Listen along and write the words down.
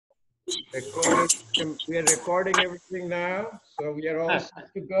We are recording everything now, so we are all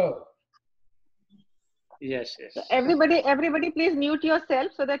set to go. Yes, yes. So everybody, please mute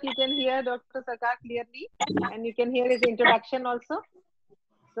yourself so that you can hear Dr. Sarkar clearly, and you can hear his introduction also.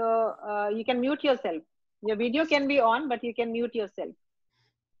 So you can mute yourself. Your video can be on, but you can mute yourself.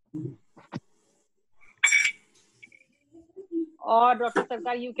 Or Dr.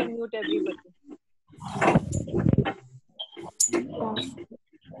 Sarkar, you can mute everybody.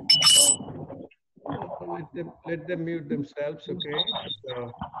 Let them mute themselves, okay?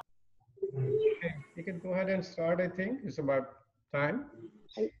 So, okay, you can go ahead and start, I think. It's about time.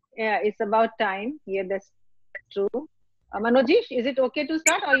 Yeah, it's about time. Yeah, that's true. Manojish, is it okay to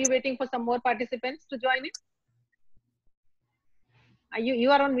start, or are you waiting for some more participants to join in?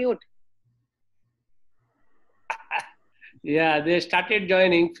 You are on mute. Yeah, they started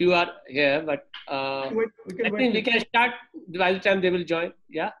joining. Few are here, but I think we can start by the time they will join.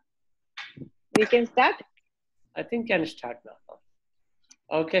 Yeah, we can start. I think can start now.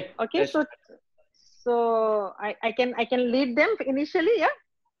 Okay. Okay, so I can lead them initially. Yeah.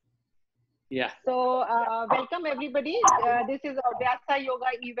 Yeah. So welcome everybody. This is our VYASA yoga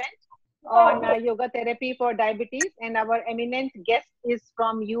event on yoga therapy for diabetes, and our eminent guest is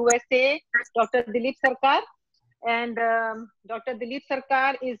from USA, Dr. Dilip Sarkar. And Dr. Dilip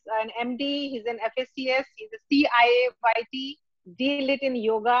Sarkar is an MD, he's an FSCS, he's a CIAYT, D.Lit in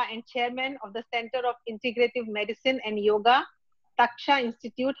Yoga, and chairman of the Center of Integrative Medicine and Yoga, Taksha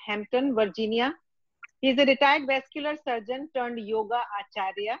Institute, Hampton, Virginia. He's a retired vascular surgeon turned yoga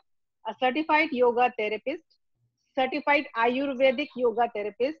acharya, a certified yoga therapist, certified Ayurvedic yoga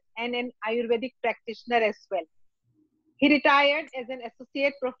therapist, and an Ayurvedic practitioner as well. He retired as an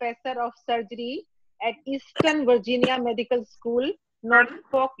associate professor of surgery at Eastern Virginia Medical School,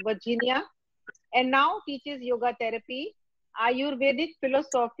 Norfolk, Virginia, and now teaches yoga therapy, Ayurvedic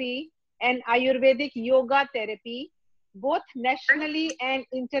philosophy, and Ayurvedic yoga therapy, both nationally and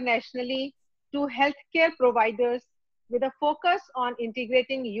internationally, to healthcare providers with a focus on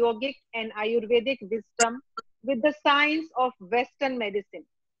integrating yogic and Ayurvedic wisdom with the science of Western medicine.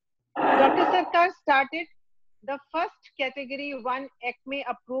 Dr. Sarkar started the first category 1 ACME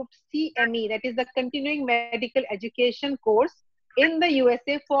approved CME, that is the continuing medical education course in the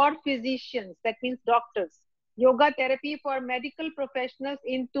USA for physicians, that means doctors, yoga therapy for medical professionals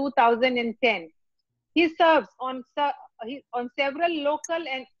in 2010. He serves on several local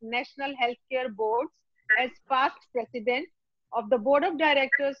and national healthcare boards as past president of the board of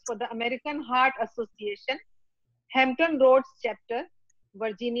directors for the American Heart Association, Hampton Roads chapter,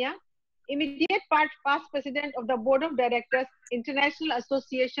 Virginia, immediate past president of the board of directors, International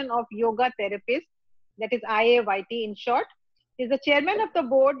Association of Yoga Therapists, that is IAYT in short. He is the chairman of the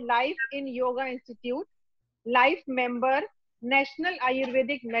board, Life in Yoga Institute, life member, National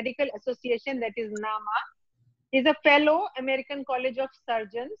Ayurvedic Medical Association, that is NAMA. He is a fellow, American College of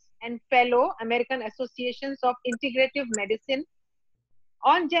Surgeons, and fellow, American Associations of Integrative Medicine.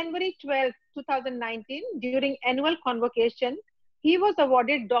 On January 12, 2019, during annual convocation, he was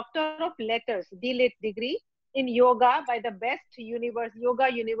awarded Doctor of Letters, D.Lit degree in yoga by the best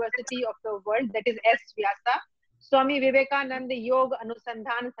yoga university of the world, that is VYASA, Swami Vivekananda Yoga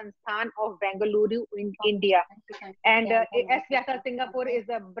Anusandhan Sansthan of Bengaluru in India. And VYASA Singapore is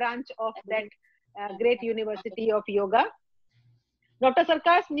a branch of that great university of yoga. Dr.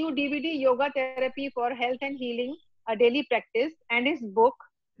 Sarkar's new DVD, Yoga Therapy for Health and Healing, a Daily Practice, and his book,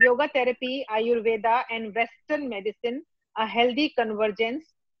 Yoga Therapy, Ayurveda and Western Medicine, A Healthy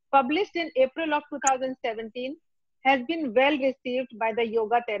Convergence, published in April of 2017, has been well received by the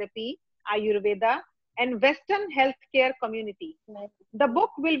yoga therapy, Ayurveda, and Western healthcare community. The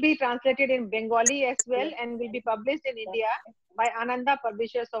book will be translated in Bengali as well and will be published in India by Ananda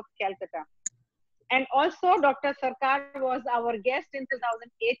Publishers of Calcutta. And also, Dr. Sarkar was our guest in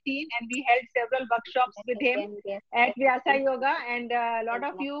 2018, and we held several workshops with him at VYASA Yoga, and a lot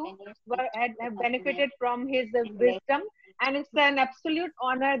of you have benefited from his wisdom. And it's an absolute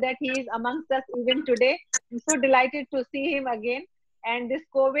honor that he is amongst us even today. I'm so delighted to see him again. And this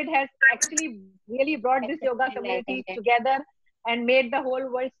COVID has actually really brought this yoga community together and made the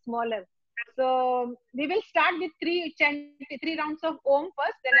whole world smaller. So we will start with three rounds of Om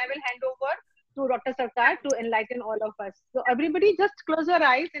first, then I will hand over to Dr. Sarkar to enlighten all of us. So everybody just close your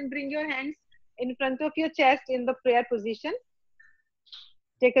eyes and bring your hands in front of your chest in the prayer position.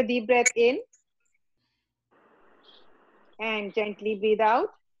 Take a deep breath in and gently breathe out.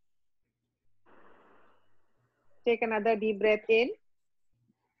 Take another deep breath in.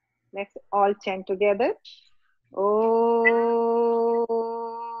 Let's all chant together. Oh.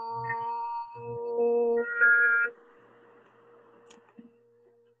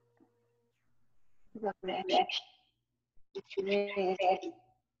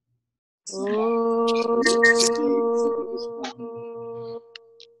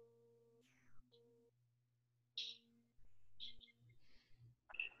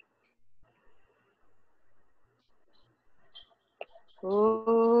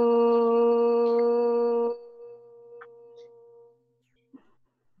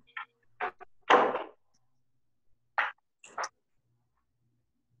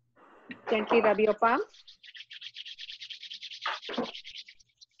 Gently rub your palms.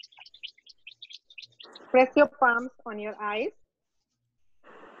 Press your palms on your eyes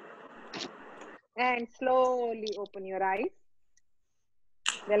and slowly open your eyes.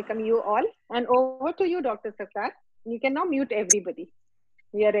 Welcome you all. And over to you, Dr. Sarkar. You can now mute everybody.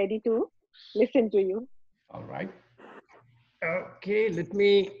 We are ready to listen to you. All right. Okay, let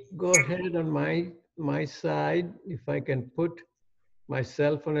me go ahead on my side. If I can put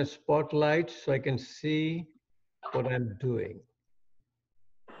myself on a spotlight so I can see what I'm doing.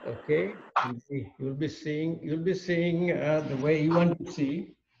 Okay, you'll be seeing the way you want to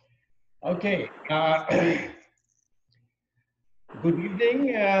see. Okay. Good evening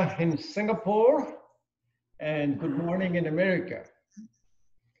in Singapore and good morning in America.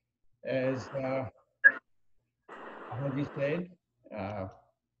 As Ahaji said,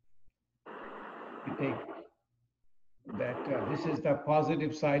 we take that this is the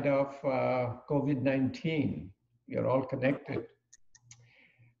positive side of COVID-19. You're all connected.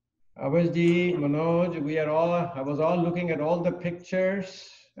 Ahaji, Manoj, I was all looking at all the pictures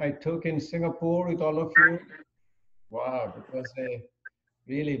I took in Singapore with all of you. Wow, it was a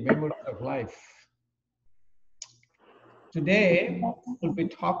really memory of life. Today, we'll be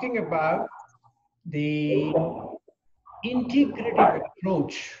talking about the integrative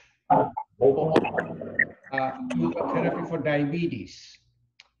approach for yoga therapy for diabetes.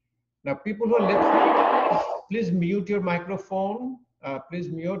 Now, people who are listening, please mute your microphone. Please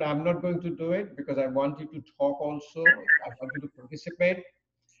mute. I'm not going to do it because I want you to talk also. I want you to participate.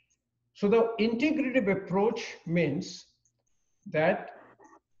 So the integrative approach means that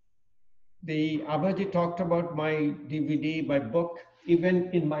the Abhaji talked about my DVD, my book.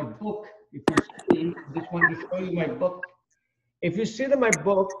 Even in my book, if you see, I just want to show you my book. If you see that my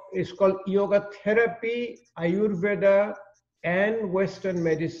book is called Yoga Therapy, Ayurveda, and Western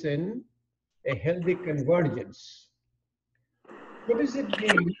Medicine, A Healthy Convergence. What does it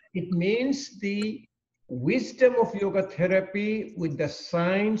mean? It means the wisdom of yoga therapy with the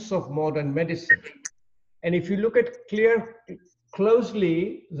science of modern medicine. And if you look at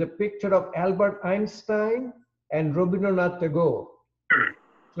closely, the picture of Albert Einstein and Rabindranath Tagore.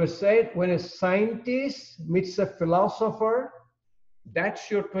 So I said, when a scientist meets a philosopher, that's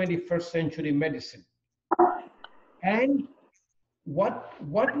your 21st century medicine. And what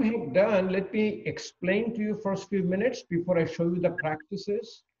we have done, let me explain to you first few minutes before I show you the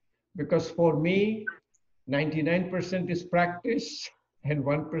practices, because for me, 99% is practice and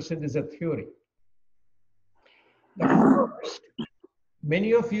 1% is a theory. The first,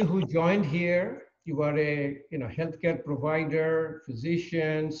 many of you who joined here, you are a healthcare provider,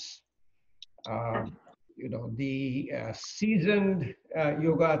 physicians, the seasoned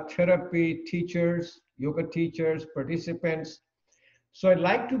yoga therapy teachers, yoga teachers, participants. So I'd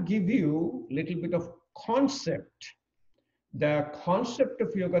like to give you a little bit of concept, the concept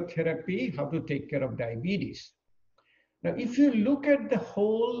of yoga therapy, how to take care of diabetes. Now, if you look at the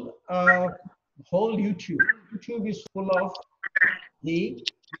whole YouTube is full of the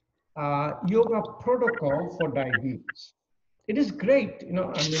yoga protocol for diabetes. It is great, I mean,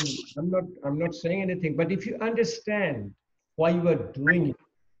 I'm not saying anything, but if you understand why you are doing it,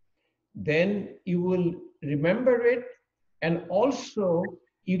 then you will remember it. And also,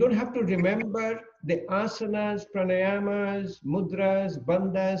 you don't have to remember the asanas, pranayamas, mudras,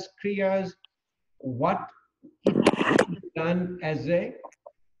 bandhas, kriyas, what it is done as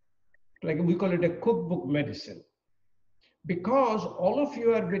like we call it a cookbook medicine. Because all of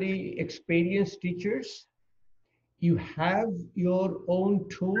you are very experienced teachers, you have your own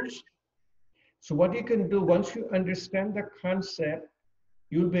tools. So what you can do, once you understand the concept,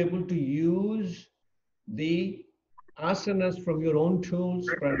 you'll be able to use the asanas from your own tools,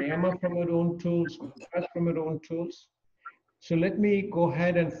 pranayama from your own tools, mudras from your own tools. So let me go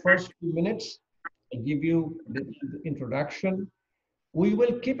ahead and first few minutes, I'll give you the introduction. We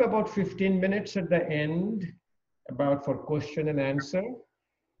will keep about 15 minutes at the end, about for question and answer.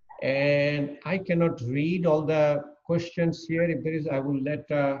 And I cannot read all the questions here. If there is, I will let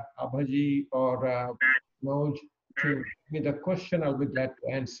Abhaji or Manoj to give me the question. I'll be glad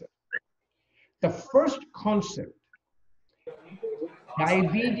to answer. The first concept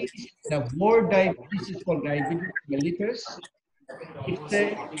Diabetes, the word diabetes is called diabetes mellitus. It's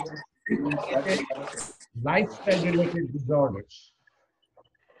a lifestyle-related disorders.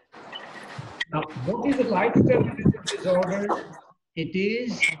 Now, what is a lifestyle-related disorder? It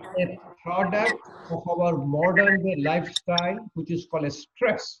is a product of our modern day lifestyle, which is called a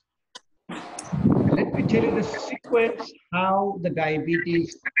stress. And let me tell you the sequence how the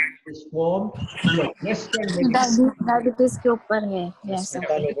diabetes is formed through a Western medicine. Diabetes के ऊपर है yes.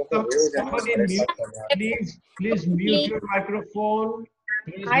 Somebody mute, please mute your microphone.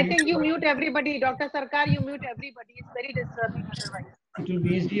 Please I mute think you your mute everybody. Dr. Sarkar, you mute everybody. It's very disturbing otherwise. It will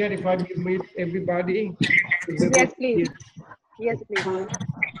be easier if I mute everybody. Yes, please. Yes, please.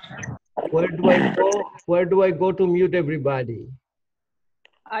 Where do I go? Where do I go to mute everybody?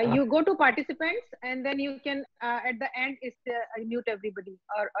 You go to participants and then you can, at the end, is mute everybody.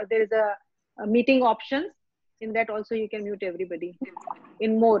 Or there is a meeting options. In that also you can mute everybody.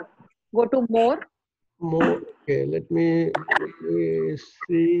 In more. Go to more. More. Okay, let me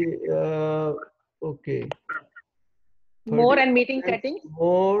see. Okay. More and meeting settings.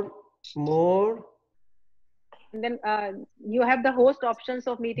 More. And then you have the host options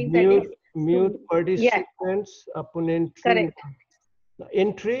of meeting settings. Mute participants upon entry. Correct.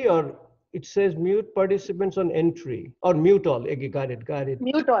 Entry, or it says mute participants on entry, or mute all. Okay, got it.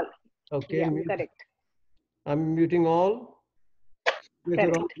 Mute all. Okay, yeah, mute. correct. I'm muting all. You're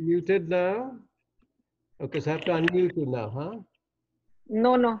all Correct. muted now. Okay, so I have to unmute you now, huh?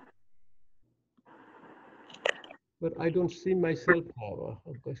 No. But I don't see myself now.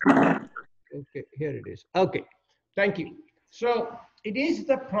 Of course. Okay, here it is. Okay, thank you. So it is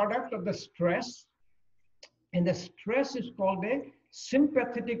the product of the stress, and the stress is called a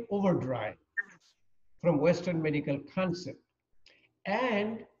sympathetic overdrive from Western medical concept.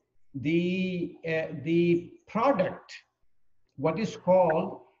 And the product, what is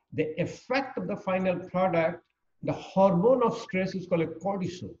called the effect of the final product, the hormone of stress is called a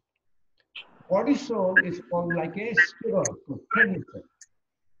cortisol. Cortisol is called like a steroid, prednisone.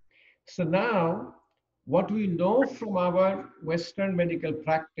 So now, what we know from our Western medical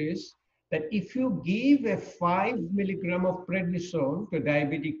practice, that if you give a 5 milligram of prednisone to a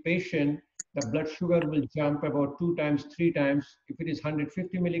diabetic patient, the blood sugar will jump about 2 times, 3 times. If it is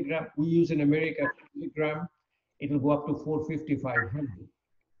 150 milligram, we use in America milligram, it will go up to 450, 500.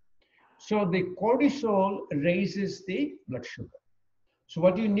 So the cortisol raises the blood sugar. So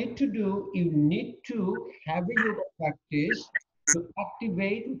what you need to do, you need to have a yoga practice to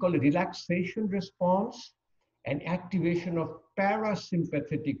activate, we call it relaxation response and activation of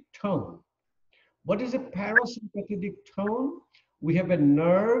parasympathetic tone. What is a parasympathetic tone? We have a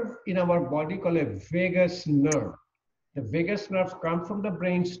nerve in our body called a vagus nerve. The vagus nerve comes from the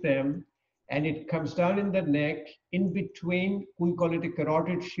brainstem and it comes down in the neck, in between, we call it a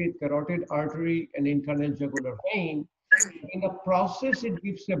carotid sheath, carotid artery, and internal jugular vein. In the process, it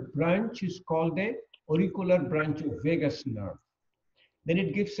gives a branch, is called a auricular branch of vagus nerve. Then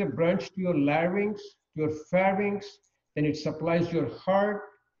it gives a branch to your larynx, to your pharynx, then it supplies your heart,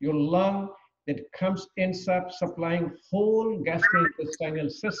 your lung, that ends up supplying whole gastrointestinal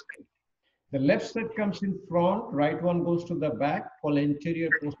system. The left side comes in front, right one goes to the back, called anterior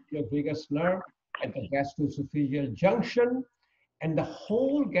posterior vagus nerve at the gastroesophageal junction, and the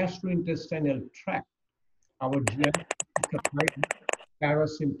whole gastrointestinal tract, our GI,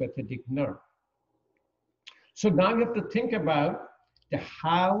 parasympathetic nerve. So now you have to think about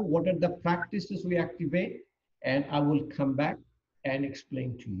what are the practices we activate, and I will come back and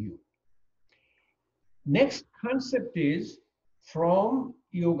explain to you. Next concept is from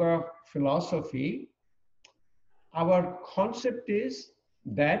yoga philosophy. Our concept is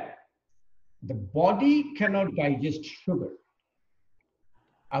that the body cannot digest sugar.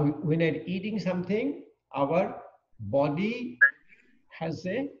 When we're eating something, our body has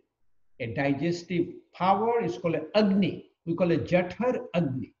a digestive power. It's called an Agni. We call it Jathar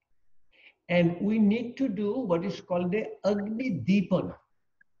Agni. And we need to do what is called the Agni Deepana.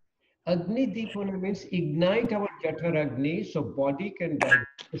 Agni Deepana means ignite our Jathar Agni so body can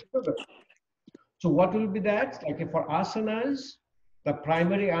digest the sugar. So what will be that? Like for asanas, the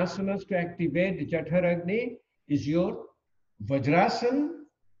primary asanas to activate the Jathar Agni is your Vajrasana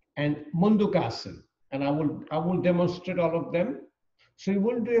and Mundukasana. And I will demonstrate all of them. So you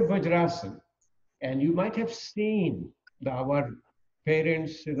will do a Vajrasana. And you might have seen our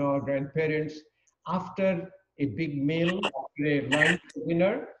parents, grandparents, after a big meal, after a lunch,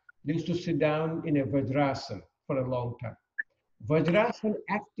 dinner, they used to sit down in a Vajrasana for a long time. Vajrasana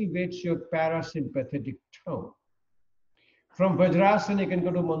activates your parasympathetic tone. From Vajrasana, you can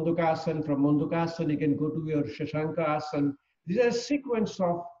go to Mundukasana. From Mundukasana, you can go to your Shashanka Asana. These are a sequence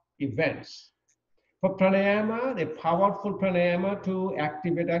of events. For pranayama, the powerful pranayama to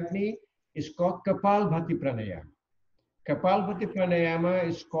activate Agni is called Kapalbhati pranayama. Kapalbhati pranayama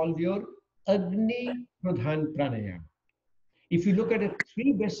is called your Agni Pradhan pranayama. If you look at the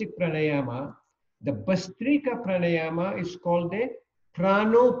three basic pranayama, the Bastrika pranayama is called a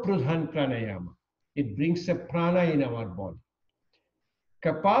Prano Pradhan pranayama. It brings a prana in our body.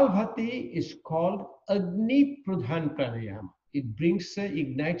 Kapalbhati is called Agni Pradhan pranayama. It brings,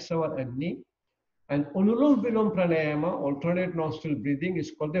 ignites our Agni. And Anulom Vilom pranayama, alternate nostril breathing,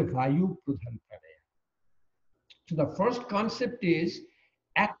 is called the Vayu Pradhan pranayama. So the first concept is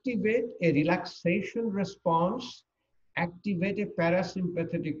activate a relaxation response, activate a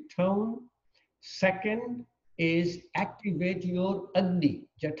parasympathetic tone. Second is activate your Agni,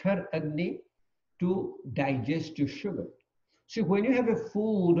 Jathar Agni, to digest your sugar. So when you have a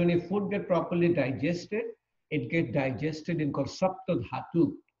food, when a food gets properly digested, it gets digested in called Sapta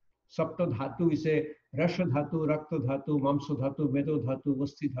Dhatu. Sapta Dhatu is a Rasha Dhatu, Rakta Dhatu, Mamsa Dhatu, Medo Dhatu,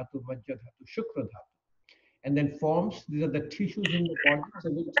 Vasti Dhatu, Majja Dhatu, Shukra Dhatu. And then forms, these are the tissues in the body. So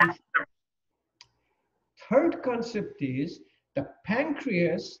third concept is the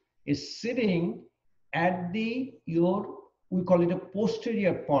pancreas is sitting at the, we call it a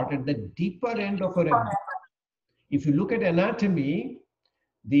posterior part, at the deeper end of our abdomen. If you look at anatomy,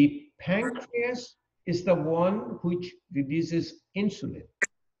 the pancreas is the one which releases insulin.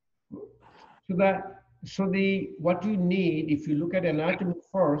 What you need, if you look at anatomy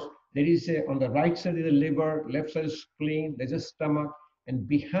first, there is on the right side is the liver, left side is spleen, there's a stomach, and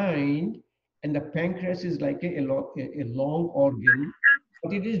behind, and the pancreas is like a long organ,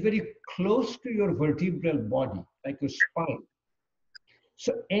 but it is very close to your vertebral body, like your spine.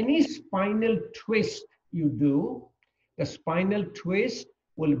 So any spinal twist you do, the spinal twist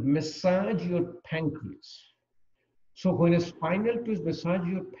will massage your pancreas. So when a spinal twist massages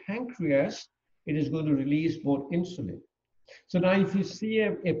your pancreas, it is going to release more insulin. So now if you see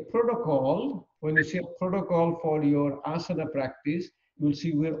a protocol, when you see a protocol for your asana practice, you'll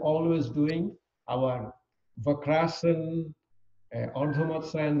see we're always doing our Vakrasana, Ardha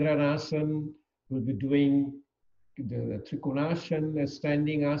Matsyendrasana, we'll be doing the Trikonasana,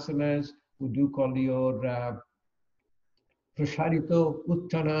 standing asanas, we do call your Prasarito,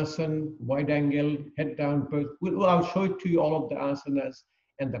 Uttanasana, wide angle, head down. I'll show it to you all of the asanas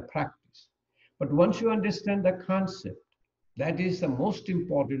and the practice. But once you understand the concept, that is the most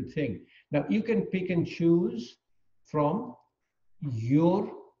important thing. Now you can pick and choose from your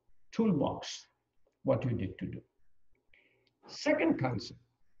toolbox what you need to do. Second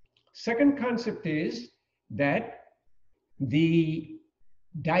concept is that the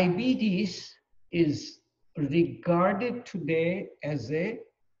diabetes is regarded today as a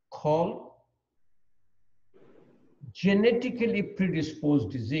called genetically predisposed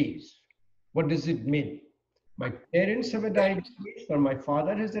disease. What does it mean? My parents have a diabetes, or my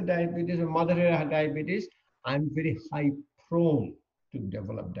father has a diabetes, or mother has a diabetes. I'm very high prone to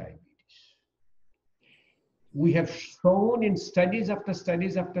develop diabetes. We have shown in studies after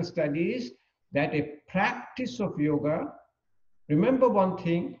studies after studies that a practice of yoga, remember one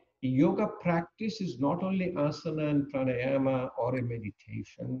thing, yoga practice is not only asana and pranayama or a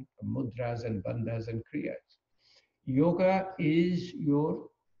meditation, mudras and bandhas and kriyas. Yoga is your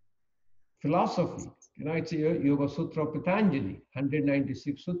philosophy. You know, it's a Yoga Sutra Patanjali,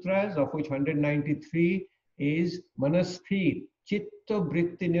 196 sutras, of which 193 is Manasthir, Chitta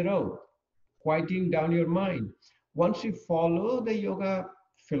Vritti Nirod, quieting down your mind. Once you follow the yoga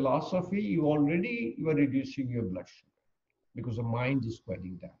philosophy, you are reducing your blood sugar because the mind is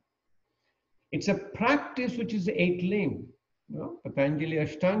quieting down. It's a practice which is 8 limb. You know, Patanjali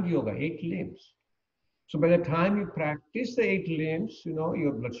Ashtanga Yoga, 8 limbs. So by the time you practice the 8 limbs, you know,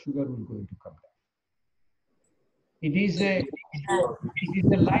 your blood sugar will going to come down. It is a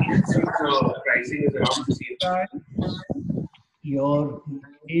lifestyle. Pricing is around the same.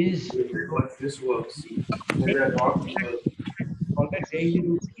 This works. There are not called a daily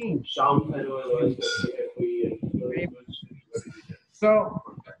routine. So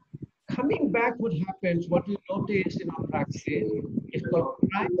coming back, what happens, what we notice in our practice is called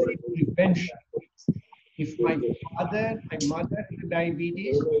primary prevention. If my mother has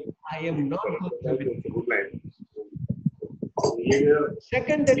diabetes, I am not going to have it.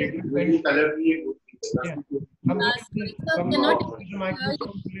 Secondary prevention. Yeah. Can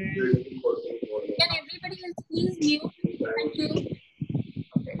everybody else please mute? Thank you.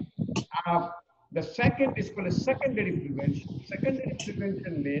 Okay. The second is called a secondary prevention. Secondary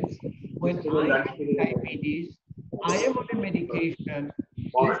prevention means when I have diabetes, I am on a medication,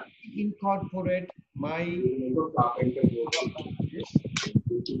 let's incorporate my practice,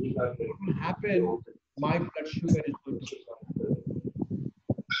 what will happen, my blood sugar is going to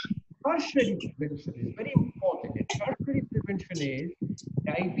tertiary prevention is very important. And tertiary prevention is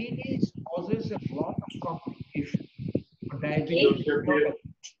diabetes causes a lot of complications. For diabetes,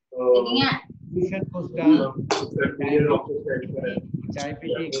 vision goes down,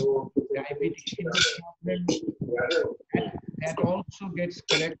 diabetic kidney problem, that also gets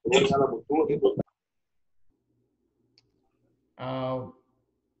connected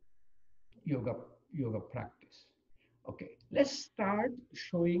yoga practice. Okay, let's start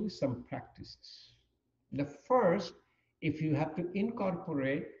showing some practices. The first, if you have to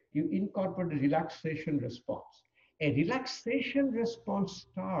incorporate, you incorporate a relaxation response. A relaxation response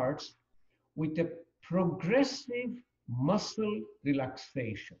starts with a progressive muscle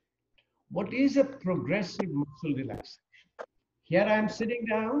relaxation. What is a progressive muscle relaxation? Here I am sitting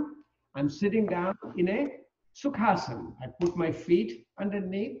down. I'm sitting down in a Sukhasana. I put my feet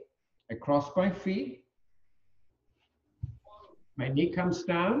underneath. I cross my feet. My knee comes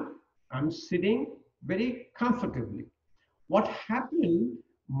down. I'm sitting very comfortably. What happened?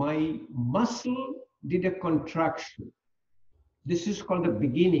 My muscle did a contraction. This is called the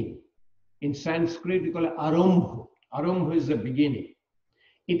beginning. In Sanskrit, we call it arambha. Arambha is the beginning.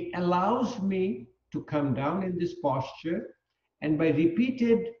 It allows me to come down in this posture, and by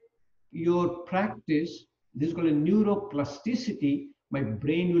repeated your practice, this is called a neuroplasticity, my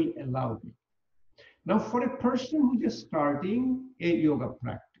brain will allow me. Now, for a person who is starting a yoga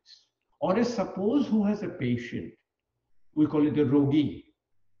practice, or a suppose who has a patient, we call it a rogi.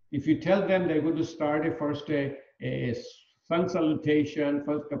 If you tell them they're going to start a sun salutation,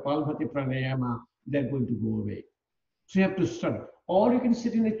 first Kapalbhati pranayama, they're going to go away. So you have to start. Or you can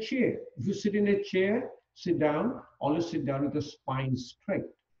sit in a chair. If you sit in a chair, sit down, always sit down with the spine straight.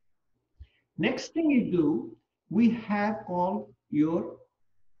 Next thing you do, we have called your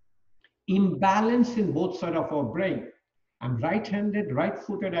imbalance in both sides of our brain. I'm right-handed,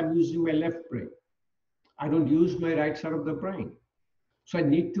 right-footed, I'm using my left brain. I don't use my right side of the brain. So I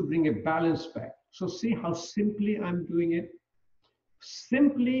need to bring a balance back. So see how simply I'm doing it.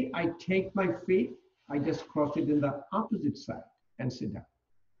 Simply, I take my feet, I just cross it in the opposite side and sit down.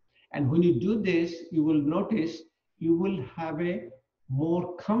 And when you do this, you will notice you will have a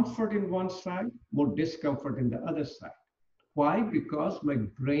more comfort in one side, more discomfort in the other side. Why? Because my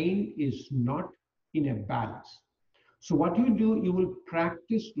brain is not in a balance. So what you do, you will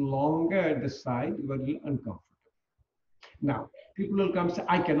practice longer at the side, you are a little uncomfortable. Now, people will come and say,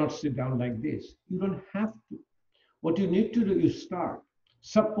 I cannot sit down like this. You don't have to. What you need to do is start.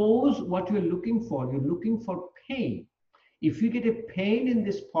 Suppose what you're looking for pain. If you get a pain in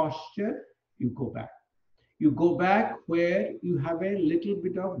this posture, you go back. You go back where you have a little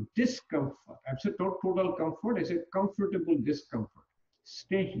bit of discomfort. I've said total comfort, I said comfortable discomfort.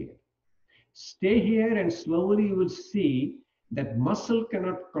 Stay here. Stay here and slowly you will see that muscle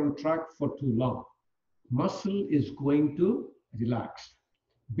cannot contract for too long. Muscle is going to relax.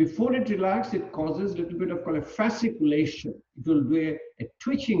 Before it relaxes, it causes a little bit of called a fasciculation. It will do a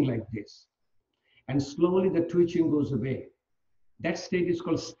twitching like this. And slowly the twitching goes away. That state is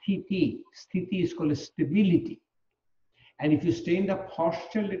called sthiti. Sthiti is called a stability. And if you stay in the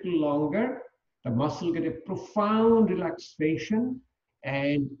posture a little longer, the muscle get a profound relaxation.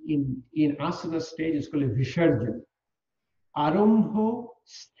 And in asana stage, it's called a visarjan. Arambho,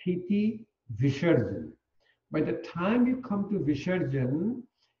 sthiti, visarjan. By the time you come to visarjan,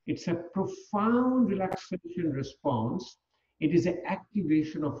 it's a profound relaxation response. It is an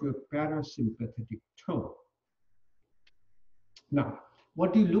activation of your parasympathetic tone. Now,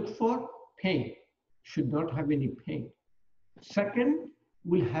 what do you look for? Pain. Should not have any pain. Second,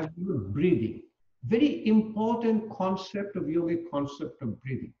 we'll have your breathing. Very important concept of yoga, concept of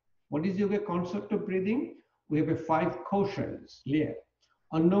breathing. What is yoga concept of breathing? We have a 5 koshas layer.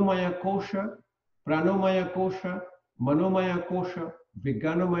 Annomaya kosha, pranomaya kosha, manomaya kosha,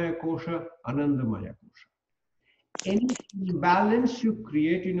 Vijnanamaya kosha, Anandamaya kosha. Any imbalance you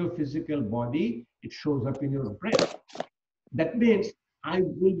create in your physical body, it shows up in your brain. That means I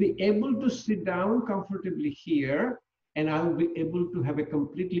will be able to sit down comfortably here and I will be able to have a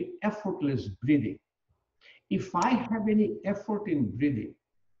completely effortless breathing. If I have any effort in breathing,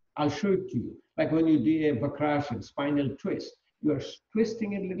 I'll show it to you. Like when you do a vakrasana, spinal twist, you are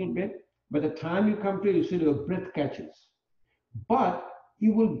twisting it a little bit. By the time you come to it, you see your breath catches. But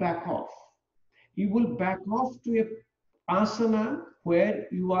you will back off. You will back off to a asana where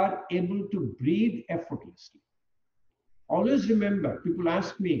you are able to breathe effortlessly. Always remember, people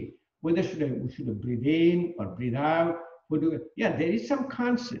ask me whether should I breathe in or breathe out. Yeah, there is some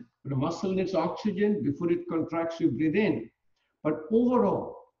concept. The muscle needs oxygen. Before it contracts, you breathe in. But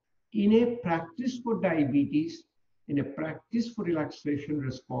overall, in a practice for diabetes, in a practice for relaxation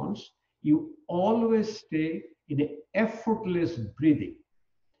response, you always stay in an effortless breathing.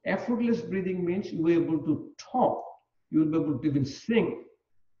 Effortless breathing means you are able to talk, you will be able to even sing.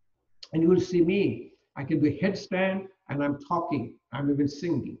 And you will see me, I can do a headstand and I'm talking, I'm even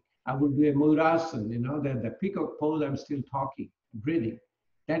singing. I will do a Mudasana, the peacock pose, I'm still talking, breathing.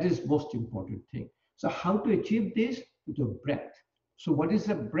 That is most important thing. So how to achieve this? With your breath. So what is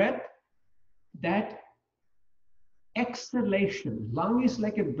the breath? That exhalation. Lung is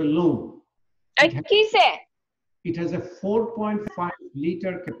like a balloon. It has a 4.5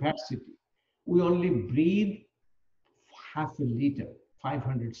 liter capacity. We only breathe half a liter,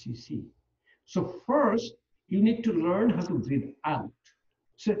 500 cc. So first, you need to learn how to breathe out.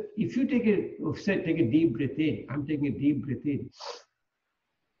 So if you take a deep breath in, I'm taking a deep breath in.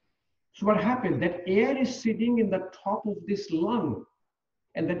 So what happened? That air is sitting in the top of this lung,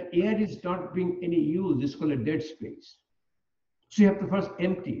 and that air is not being any use. It's called a dead space. So you have to first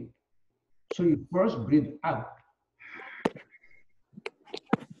empty it. So you first breathe out.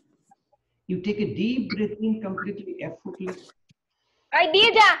 You take a deep breath in, completely effortless. And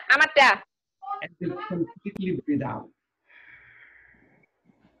then completely breathe out.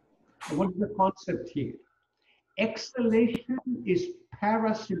 And what is the concept here? Exhalation is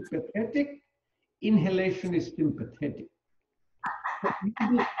parasympathetic, inhalation is sympathetic. So you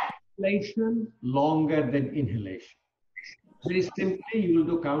do exhalation longer than inhalation. Very simply, you will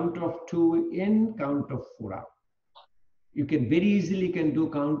do count of 2 in, count of 4 out. You can very easily do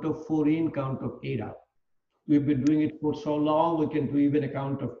count of 4 in, count of 8 out. We've been doing it for so long, we can do even a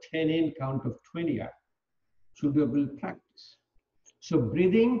count of 10 in, count of 20 out. Should be able to practice. So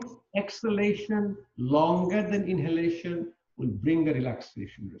breathing, exhalation longer than inhalation will bring a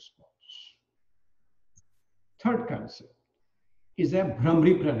relaxation response. Third concept is a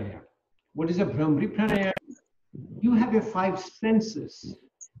Bhramri Pranayama. What is a Bhramri Pranayama? You have your 5 senses.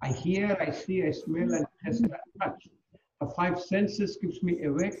 I hear, I see, I smell, and taste, and touch. The 5 senses keeps me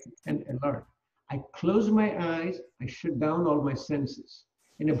awake and alert. I close my eyes, I shut down all my senses.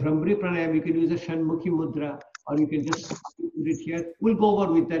 In a Bhramri Pranayama, you can use a Shanmukhi Mudra, or you can just put it here. We'll go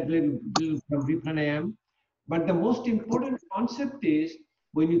over with that little Bhramri Pranayama. But the most important concept is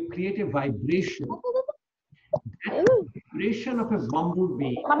when you create a vibration, that vibration of a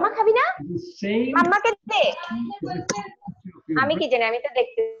bumblebee is the same. আমি কি জানি, আমি তো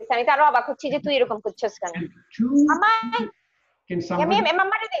দেখতেছি, আমি তো আরো অবাক হচ্ছি যে তুই এরকম করছিস কেন। Can somebody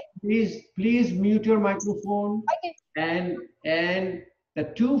please mute your microphone, and the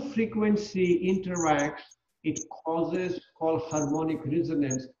 2 frequency interacts, it causes called harmonic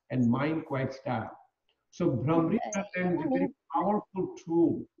resonance, and mind quiets down. So Bhramri Pranayama is a very powerful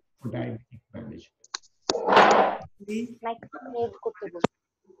tool for diabetic management.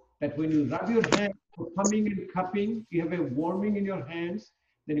 That when you rub your hands for humming and cupping, you have a warming in your hands,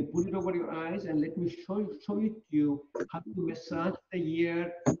 then you put it over your eyes, and let me show it to you how to massage the ear,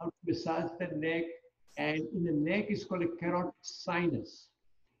 how to massage the neck, and in the neck is called a carotid sinus.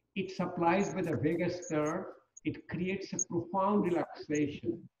 It supplies with the vagus nerve, it creates a profound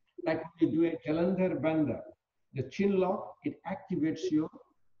relaxation. Like when you do a Jalandhar Bandha, the chin lock, it activates your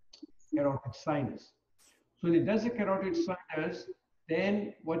carotid sinus. So when it does a carotid sinus, then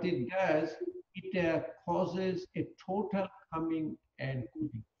what it does, it causes a total calming and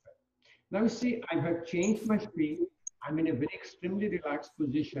cooling effect. Now you see, I have changed my speed. I'm in a very extremely relaxed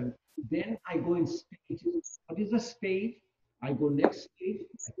position. Then I go in stages. What is the stage? I go next stage.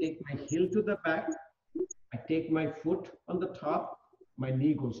 I take my heel to the back. I take my foot on the top. My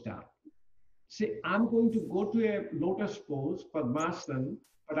knee goes down. See, I'm going to go to a lotus pose, Padmasana,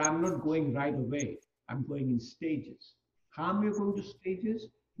 but I'm not going right away. I'm going in stages. How am I going to stages?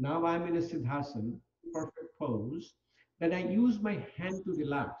 Now I'm in a Siddhasana, perfect pose. Then I use my hand to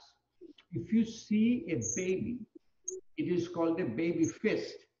relax. If you see a baby, it is called a baby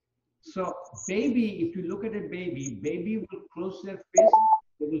fist. So baby, if you look at a baby will close their fist,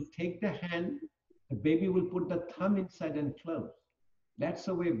 they will take the hand, the baby will put the thumb inside and close. That's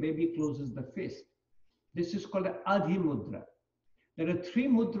the way baby closes the fist. This is called an Adhi Mudra. There are 3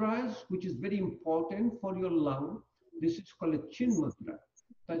 mudras, which is very important for your lung. This is called a chin mudra.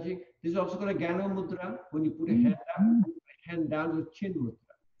 This is also called a Gana mudra. When you put a hand down with chin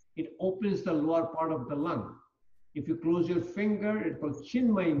mudra, it opens the lower part of the lung. If you close your finger, it's called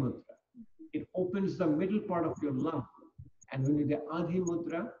Chinmay mudra. It opens the middle part of your lung. And when you do the Adhi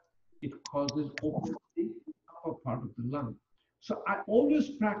mudra, it causes open the upper part of the lung. So I always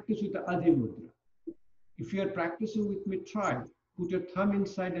practice with the Adhi mudra. If you are practicing with me, try. Put your thumb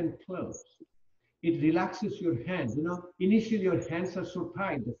inside and close. It relaxes your hand. You know, initially your hands are so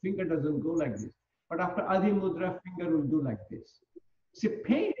tight, the finger doesn't go like this. But after Adi Mudra, finger will do like this. See,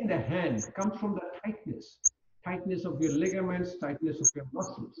 pain in the hand comes from the tightness of your ligaments, tightness of your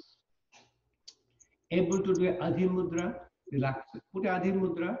muscles. Able to do a Adi Mudra, relax it. Put Adi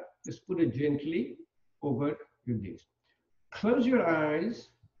Mudra, just put it gently over your knees. Close your eyes,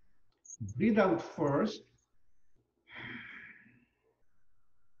 breathe out first.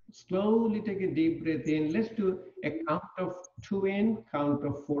 Slowly take a deep breath in. Let's do a count of 2 in, count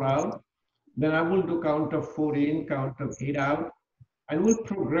of 4 out. Then I will do count of 4 in, count of 8 out. And we'll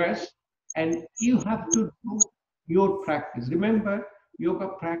progress. And you have to do your practice. Remember, yoga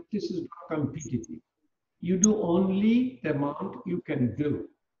practice is not competitive. You do only the amount you can do.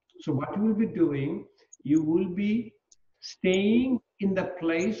 So what you will be doing, you will be staying in the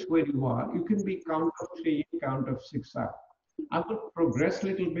place where you are. You can be count of 3, count of 6 out. I will progress a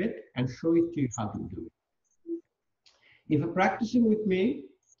little bit and show it to you how to do it. If you're practicing with me,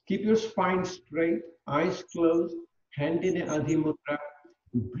 keep your spine straight, eyes closed, hand in a Adi Mudra.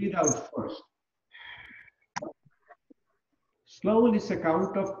 Breathe out first. Slowly, it's a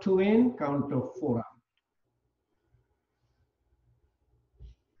count of 2 in, count of 4 out.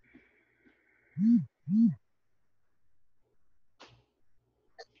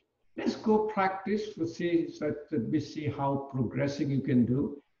 Let's go practice to see that we see how progressing you can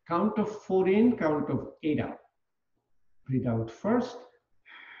do. Count of 4 in, count of 8 out. Breathe out first.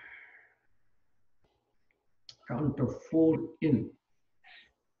 Count of 4 in.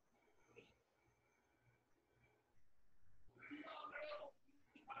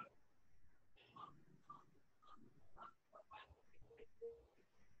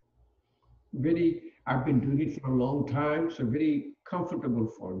 I've been doing it for a long time, so very comfortable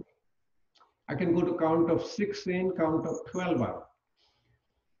for me. I can go to count of 6 in, count of 12 out.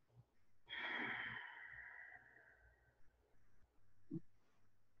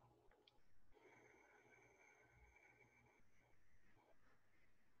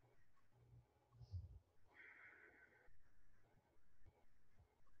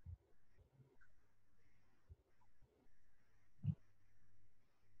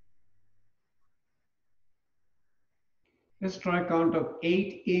 Let's try count of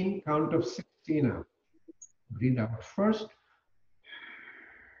 8 in, count of 16 out. Breathe out first.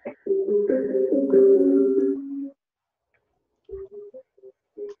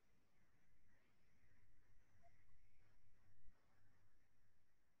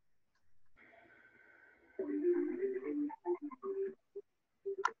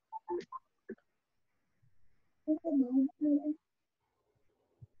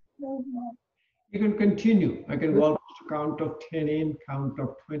 You can continue. I can go almost to count of 10 in, count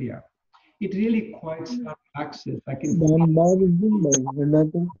of 20 out. It really quite relaxes. I can. When I let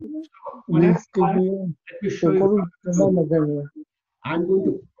me show you. I'm going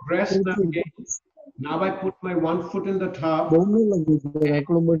to press now again. Now I put my one foot in the top.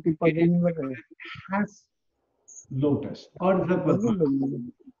 Half lotus or the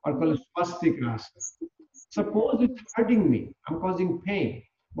or called swastika. Suppose it's hurting me. I'm causing pain.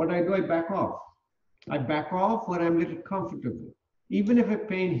 What do? I back off. I back off when I'm a little comfortable. Even if I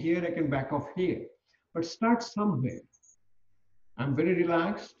pain here, I can back off here. But start somewhere. I'm very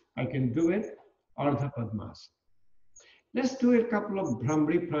relaxed. I can do it. Ardha Padmasana. Let's do a couple of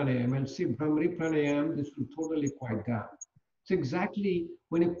Bhramari Pranayam and see Bhramari Pranayam. This will totally quiet down. It's exactly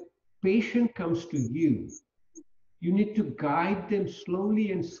when a patient comes to you, you need to guide them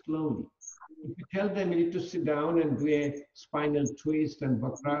slowly and slowly. If you tell them you need to sit down and do a spinal twist and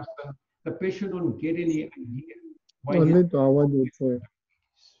Vakrasana, the patient won't get any idea.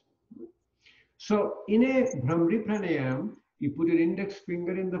 So in a Bhramari Pranayam, you put your index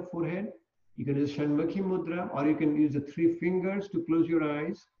finger in the forehead. You can use Shanmukhi Mudra, or you can use the 3 fingers to close your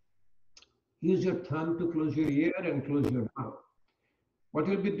eyes. Use your thumb to close your ear and close your mouth. What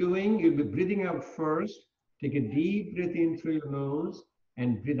you'll be doing, you'll be breathing out first. Take a deep breath in through your nose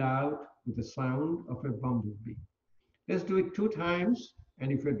and breathe out with the sound of a bumblebee. Let's do it 2 times.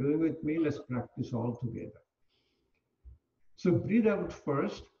 And if you're doing with me, let's practice all together. So breathe out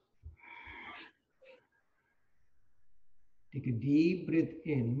first. Take a deep breath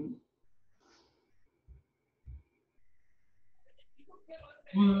in.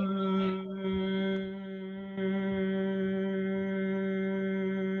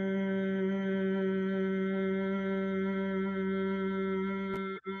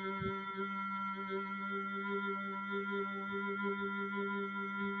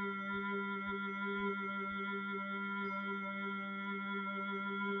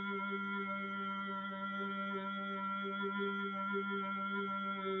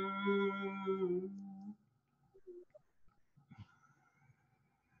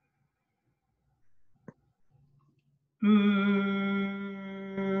 Slowly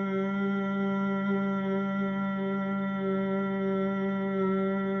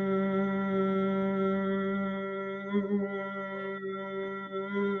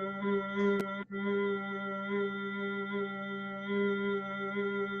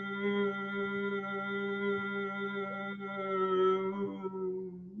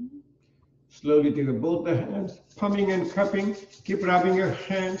take both the hands, pumping and cupping. Keep rubbing your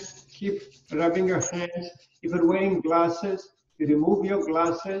hands. Keep rubbing your hands. If you're wearing glasses, you remove your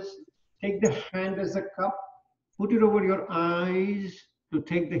glasses. Take the hand as a cup. Put it over your eyes to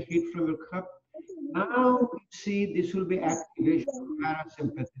take the heat from your cup. Now, see, this will be activation of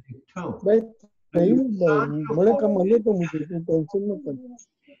parasympathetic tone.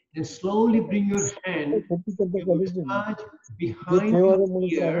 And slowly bring your hand, massage behind your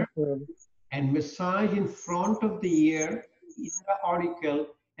ear and massage in front of the ear, in the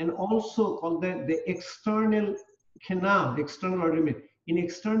auricle, and also called the external canal, the external auditory. In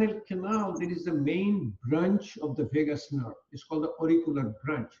external canal, there is the main branch of the vagus nerve. It's called the auricular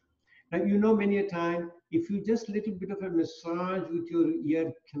branch. Now, you know, many a time, if you just little bit of a massage with your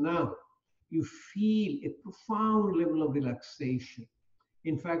ear canal, you feel a profound level of relaxation.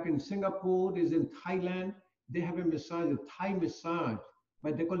 In fact, in Singapore, is in Thailand, they have a massage, a Thai massage,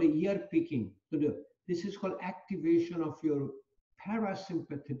 but they call it ear picking. So this is called activation of your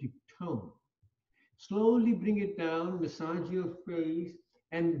parasympathetic tone. Slowly bring it down, massage your face,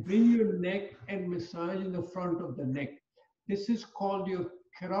 and bring your neck and massage in the front of the neck. This is called your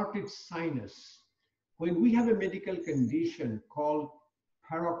carotid sinus. When we have a medical condition called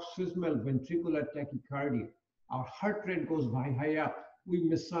paroxysmal ventricular tachycardia, our heart rate goes high up. We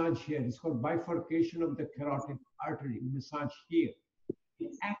massage here. It's called bifurcation of the carotid artery. We massage here.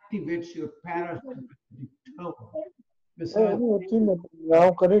 It activates your parasympathetic tone. Massage. So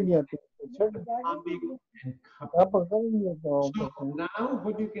now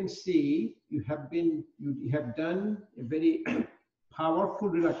what you can see, you have done a very powerful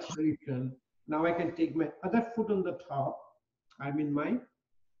relaxation. Now I can take my other foot on the top. I'm in my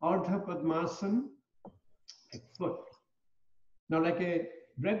Ardha Padmasana foot. Now, like a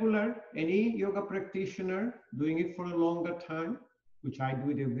regular, any yoga practitioner doing it for a longer time, which I do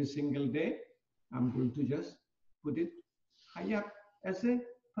it every single day, I'm going to just put it high up as a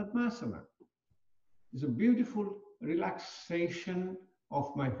Padmasana. It's a beautiful relaxation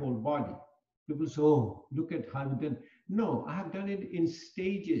of my whole body. People say, oh, look at how I've done. No, I have done it in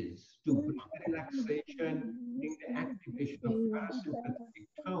stages to bring the relaxation, bring the activation of parasympathetic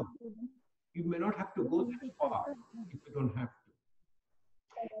tone. You may not have to go that far if you don't have to.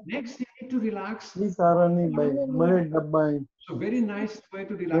 Next, you need to relax. So very nice way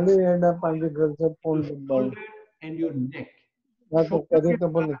to relax your shoulder and your neck. With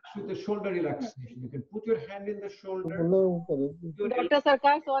the shoulder relaxation. You can put your hand in the shoulder. Dr.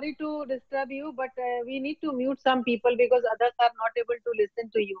 Sarkar, sorry to disturb you, but we need to mute some people because others are not able to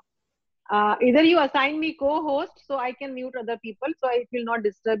listen to you. Either you assign me co-host so I can mute other people so it will not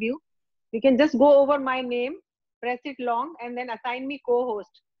disturb you. You can just go over my name, press it long, and then assign me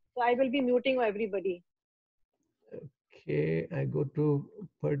co-host. So I will be muting everybody. Okay, I go to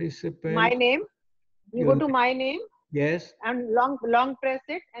participant. My name. You go to my name. Yes. And long press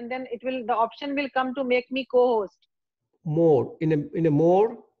it, and then it will, the option will come to make me co-host. More in a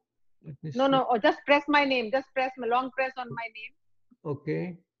more. Let me no, see. no, or just press my name. Just press long press on my name.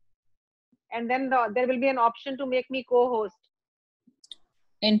 Okay. And then there will be an option to make me co-host.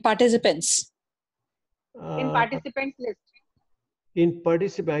 In participants. In participants list. In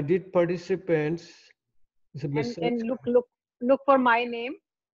participant, I did participants. And look for my name.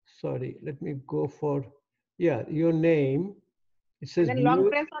 Sorry, let me go for, yeah, your name. It says and then long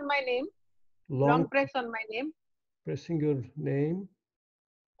press on my name. Long press on my name. Pressing your name.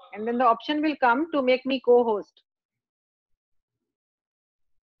 And then the option will come to make me co-host.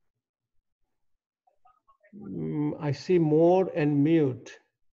 I see more and mute.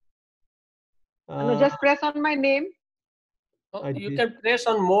 No, just press on my name. You can press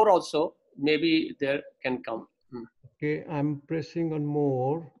on more also. Maybe there can come. Okay, I'm pressing on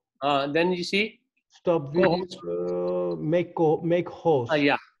more. Then you see. Stop video. Make host.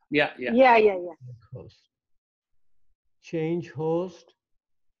 Yeah. Host. Change host.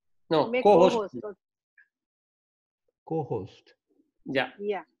 No, make co-host. Co-host.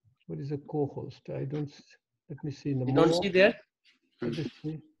 Yeah. What is a co-host? I don't. Let me see. You don't see there. Let me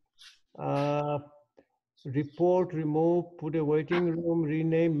see. Report, remove, put a waiting room,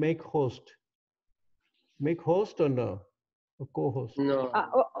 rename, make host. Make host or no? Or co-host? No.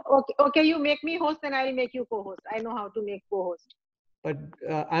 Okay, you make me host, then I will make you co-host. I know how to make co-host. But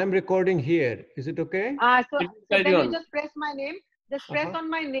I'm recording here. Is it okay? So then you just press my name. Just press on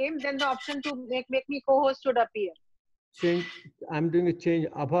my name. Then the option to make me co-host should appear. Change. I'm doing a change.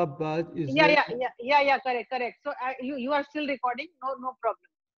 Abha is yeah. Correct. So you are still recording. No problem.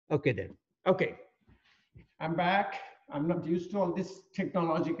 Okay then. Okay. I'm back. I'm not used to all this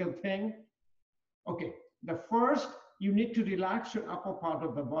technological thing. Okay. The first, you need to relax your upper part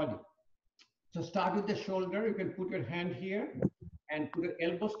of the body. So start with the shoulder. You can put your hand here and put your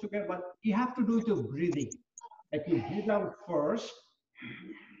elbows together, but you have to do it with breathing. Like you breathe out first.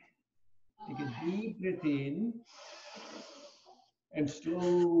 Take a deep breath in and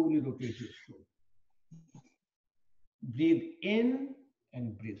slowly rotate your shoulder. Breathe in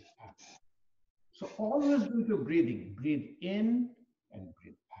and breathe out. So always do your breathing. Breathe in and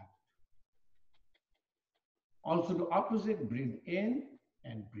breathe out. Also the opposite, breathe in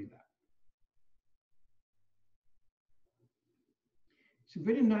and breathe out. It's a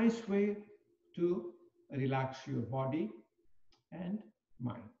very nice way to relax your body and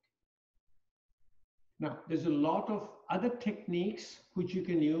mind. Now, there's a lot of other techniques which you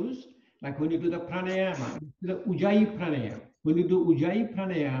can use, like when you do the pranayama, the Ujjayi pranayama. When you do Ujjayi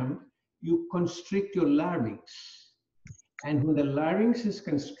pranayama, you constrict your larynx. And when the larynx is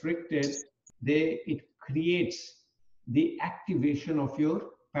constricted, it creates the activation of your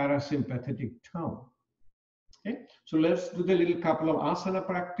parasympathetic tone. Okay, so let's do the little couple of asana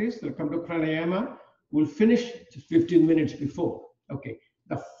practice. We'll come to pranayama. We'll finish just 15 minutes before. Okay,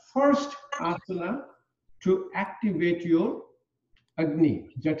 the first asana to activate your Agni,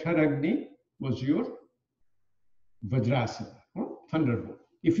 Jathar Agni, was your Vajrasana, Thunderbolt.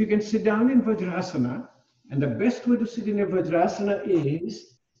 If you can sit down in Vajrasana, and the best way to sit in a Vajrasana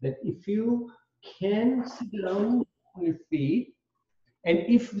is that if you can sit down on your feet, and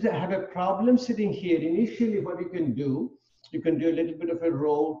if you have a problem sitting here, initially what you can do a little bit of a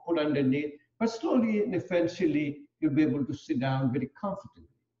roll, put underneath, but slowly and eventually you'll be able to sit down very comfortably.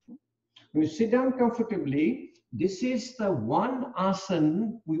 When you sit down comfortably, this is the one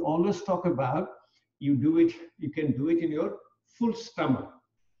asana we always talk about. You can do it in your full stomach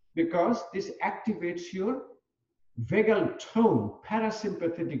because this activates your vagal tone,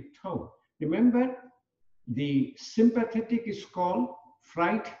 parasympathetic tone. Remember, the sympathetic is called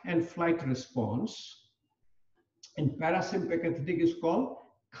fight and flight response, and parasympathetic is called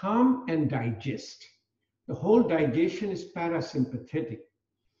calm and digest. The whole digestion is parasympathetic.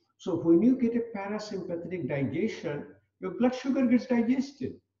 So when you get a parasympathetic digestion, your blood sugar gets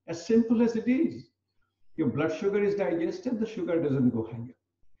digested, as simple as it is. Your blood sugar is digested, the sugar doesn't go higher.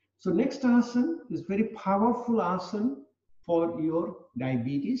 So next asana is very powerful asana for your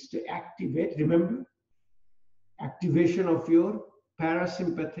diabetes to activate, remember, activation of your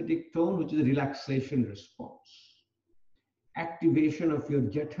parasympathetic tone, which is a relaxation response. Activation of your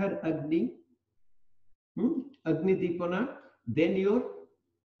Jathar Agni, Agni Dipana, then your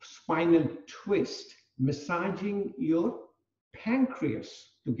spinal twist, massaging your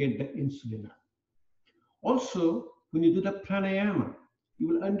pancreas to get the insulin out. Also, when you do the pranayama, you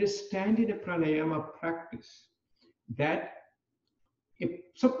will understand in a pranayama practice that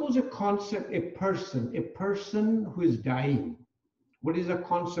suppose a concept, a person who is dying, what is the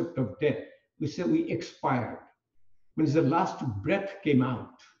concept of death? We say we expired. When the last breath came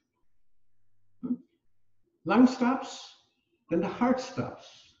out, lung stops, then the heart stops,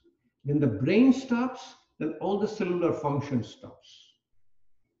 then the brain stops, then all the cellular function stops.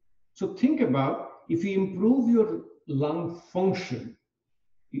 So think about, if you improve your lung function,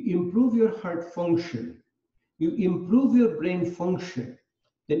 you improve your heart function, you improve your brain function,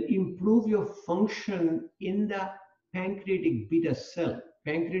 then improve your function in the pancreatic beta cell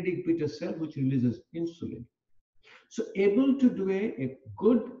which releases insulin. So able to do a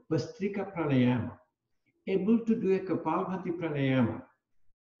good Bastrika pranayama, able to do a Kapalbhati pranayama,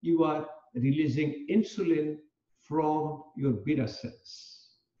 you are releasing insulin from your beta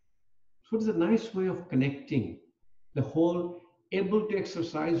cells. So it's a nice way of connecting the whole. Able to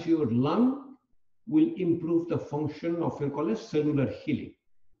exercise your lung will improve the function of your cellular healing.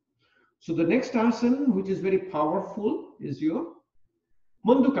 So the next asana, which is very powerful, is your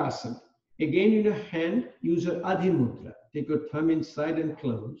Mandukasana. Again, in your hand, use your Adhi Mudra. Take your thumb inside and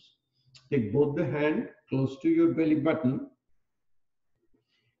close. Take both the hand close to your belly button.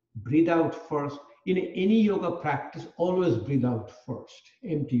 Breathe out first. In any yoga practice, always breathe out first.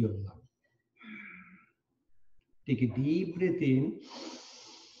 Empty your lung. Take a deep breath in.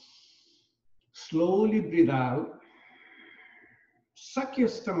 Slowly breathe out. Suck your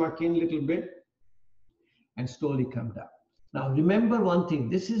stomach in a little bit and slowly come down. Now remember one thing,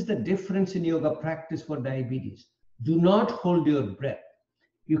 this is the difference in yoga practice for diabetes. Do not hold your breath.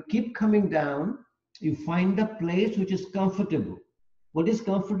 You keep coming down. You find the place which is comfortable. What is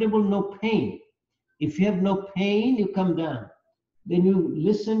comfortable? No pain. If you have no pain, you come down. Then you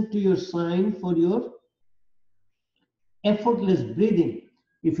listen to your sign for your effortless breathing.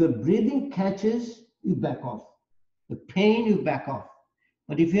 If your breathing catches, you back off. The pain, you back off.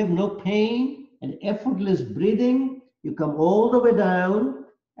 But if you have no pain and effortless breathing, you come all the way down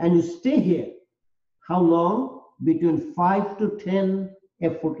and you stay here. How long? Between 5 to 10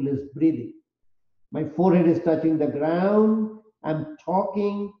 effortless breathing. My forehead is touching the ground. I'm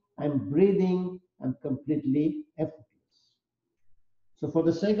talking, I'm breathing, I'm completely effortless. So for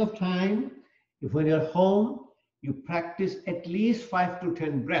the sake of time, if when you're home, you practice at least 5 to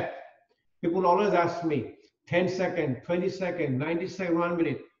 10 breaths. People always ask me, 10 seconds, 20 seconds, 90 seconds, 1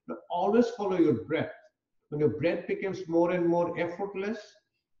 minute. But always follow your breath. When your breath becomes more and more effortless,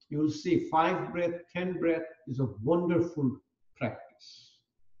 you will see 5 breaths, 10 breaths is a wonderful practice.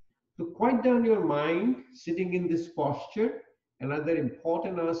 To quiet down your mind, sitting in this posture, another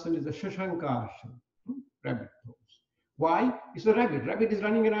important asana is the Shashanka asana, rabbit pose. Why? It's a rabbit. Rabbit is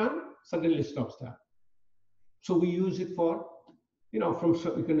running around, suddenly stops that. So we use it for, from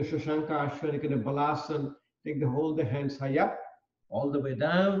you can Shashanka asana, you can balasana, hold the hands high up, all the way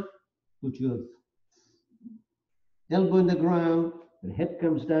down, put your elbow in the ground, the head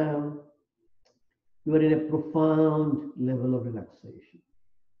comes down. You are in a profound level of relaxation.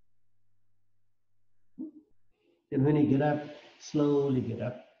 Then when you get up, slowly get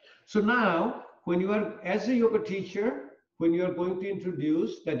up. So now, when you are, as a yoga teacher, when you are going to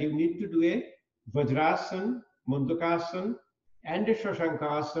introduce that you need to do a Vajrasana, Mundukasana, and a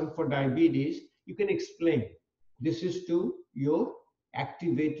Shashankasana for diabetes, you can explain. This is to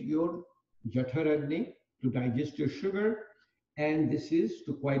activate your Jatharagni, to digest your sugar, and this is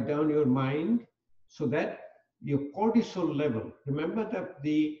to quiet down your mind so that your cortisol level, remember that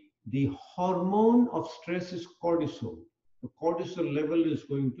the hormone of stress is cortisol. The cortisol level is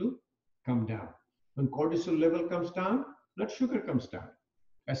going to come down. When cortisol level comes down, blood sugar comes down.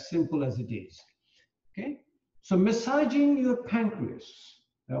 As simple as it is. Okay? So massaging your pancreas,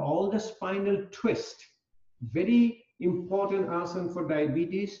 all the spinal twist, very important asana for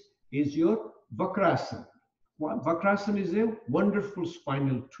diabetes is your Vakrasana. Vakrasana is a wonderful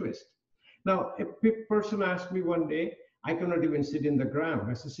spinal twist. Now, a person asked me one day, I cannot even sit in the ground.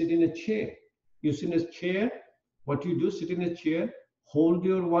 I said, sit in a chair. You sit in a chair, what you do, sit in a chair, hold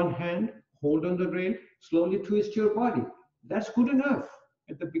your one hand, hold on the rail, slowly twist your body. That's good enough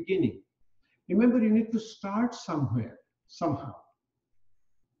at the beginning. Remember, you need to start somewhere, somehow.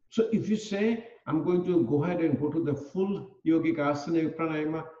 So if you say, I'm going to go ahead and go to the full yogic asana,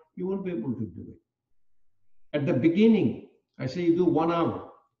 pranayama, you won't be able to do it. At the beginning, I say you do 1 hour,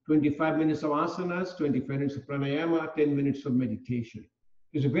 25 minutes of asanas, 25 minutes of pranayama, 10 minutes of meditation.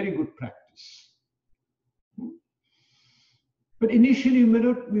 It's a very good practice. But initially,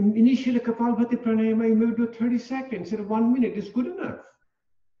 Kapalbhati pranayama, you may do 30 seconds instead of 1 minute. It's good enough.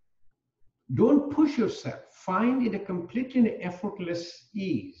 Don't push yourself. Find it a completely effortless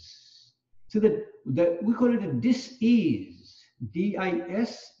ease. So we call it a dis-ease,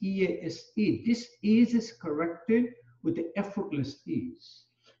 D-I-S-E-A-S-E. Dis-ease is corrected with the effortless ease.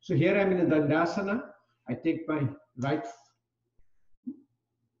 So here I'm in a Dandasana. I take my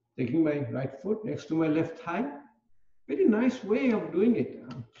taking my right foot next to my left thigh. Very nice way of doing it.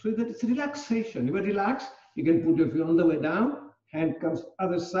 So that it's relaxation. You are relaxed, you can put your feet on the way down, hand comes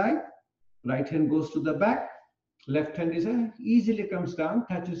other side, right hand goes to the back, left hand is easily comes down,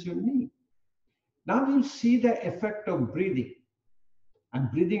 touches your knee. Now you'll see the effect of breathing. I'm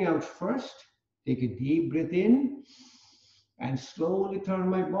breathing out first. Take a deep breath in and slowly turn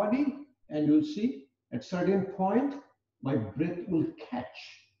my body, and you'll see at certain point, my breath will catch.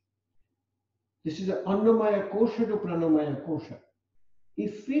 This is a Annamaya Kosha to Pranamaya Kosha.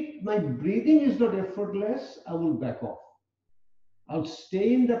 If my breathing is not effortless, I will back off. I'll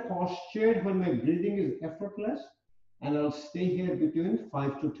stay in the posture when my breathing is effortless, and I'll stay here between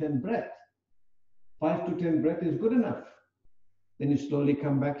 5 to 10 breaths. 5 to 10 breaths is good enough. Then you slowly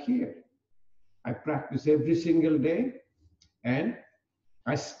come back here. I practice every single day, and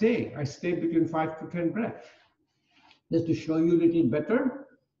I stay between 5 to 10 breaths. Just to show you a little better,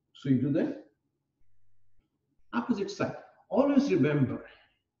 so you do the opposite side. Always remember,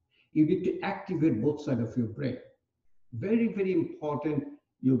 you need to activate both sides of your brain. Very, very important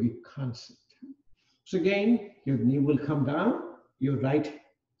yogic concept. So again, your knee will come down, your right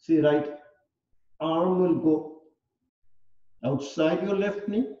arm will go outside your left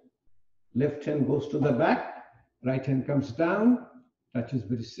knee, left hand goes to the back, right hand comes down, touches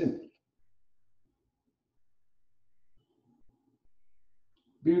very simple.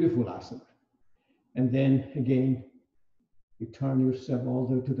 Beautiful asana. And then again, you turn yourself all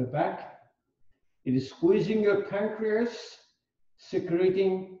the way to the back. It is squeezing your pancreas,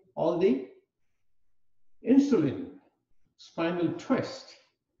 secreting all the insulin. Spinal twist.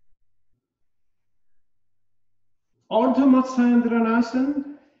 Ardha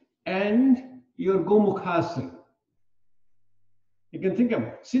Matsyendranasan and your Gomukhasana. You can think of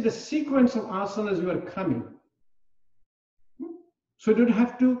it. See the sequence of asanas you are coming. So you don't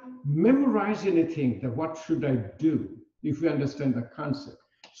have to memorize anything that what should I do if you understand the concept.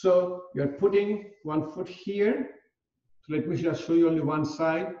 So you're putting one foot here. So let me just show you only one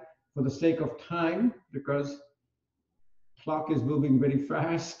side for the sake of time because clock is moving very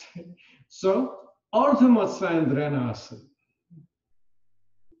fast. So Ardha Matsyendranasan.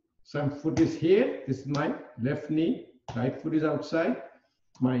 So my foot is here. This is my left knee. Right foot is outside.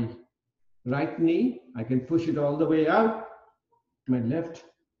 My right knee, I can push it all the way out. My left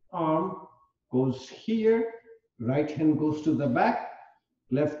arm goes here. Right hand goes to the back.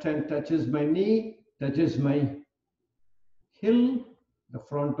 Left hand touches my knee, touches my heel, the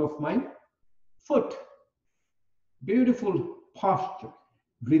front of my foot. Beautiful posture.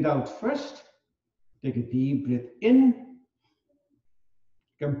 Breathe out first. Take a deep breath in.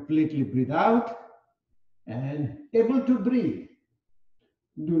 Completely breathe out. And able to breathe.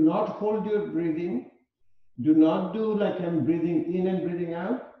 Do not hold your breathing. Do not do like I'm breathing in and breathing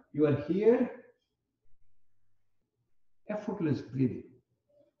out. You are here. Effortless breathing.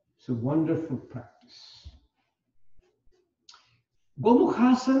 It's a wonderful practice.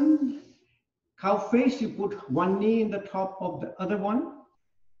 Gomukhasana, cow face, you put one knee in the top of the other one.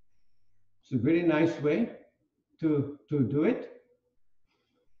 It's a very nice way to do it.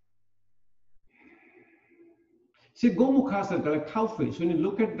 See, Gomukhasana, like cow face. When you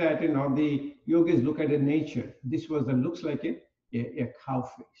look at that, you know, the yogis look at the nature. This was that looks like a cow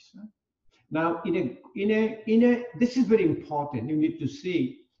face. Now, this is very important. You need to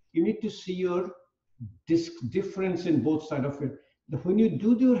see your difference in both sides of it. When you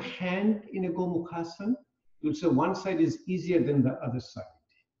do your hand in a Gomukhasana, you'll say one side is easier than the other side.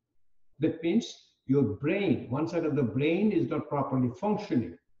 That means your brain, one side of the brain is not properly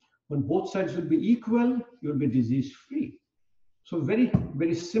functioning. When both sides will be equal, you'll be disease-free. So very,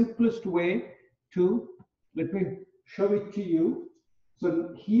 very simplest way to, let me show it to you.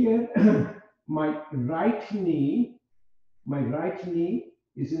 So here, my right knee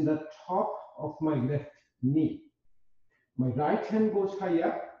is in the top of my left knee. My right hand goes high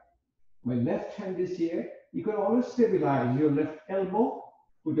up. My left hand is here. You can always stabilize your left elbow.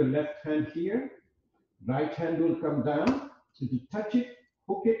 Put your left hand here. Right hand will come down. So to touch it,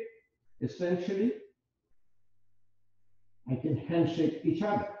 hook it. Essentially, I can handshake each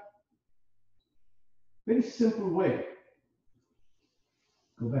other. Very simple way.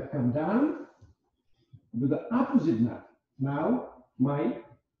 Go back, come down. Do the opposite now. Now, my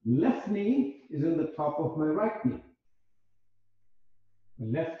left knee is in the top of my right knee. The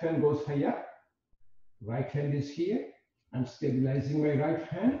left hand goes high up. Right hand is here. I'm stabilizing my right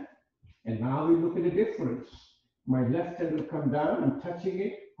hand. And now we look at the difference. My left hand will come down. I'm touching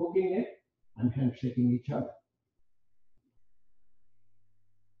it, hooking it, and handshaking each other.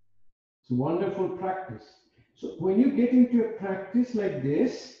 It's a wonderful practice. So when you get into a practice like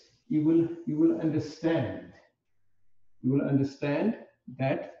this, you will understand. You will understand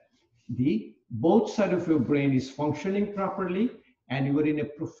that both sides of your brain is functioning properly, and you are in a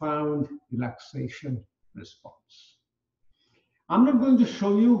profound relaxation response. I'm not going to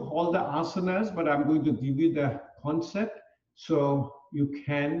show you all the asanas, but I'm going to give you the concept so you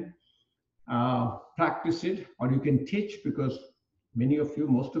can practice it, or you can teach, because many of you,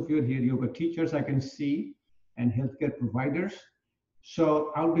 most of you are here, yoga teachers I can see, and healthcare providers.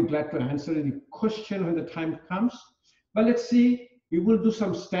 So I'll be glad to answer any question when the time comes. But let's see, we will do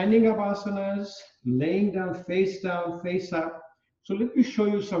some standing up asanas, laying down, face up. So let me show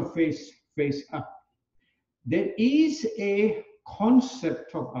you some face up. There is a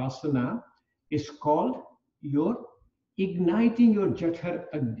concept of asana, is called your igniting your Jathar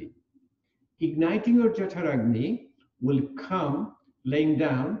Agni. Igniting your Jathar Agni will come laying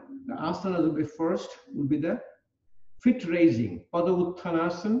down. The asana will be first, will be the fit raising, Pada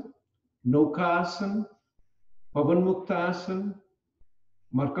Uttanasana, Naukasana, Pavan Muktasana,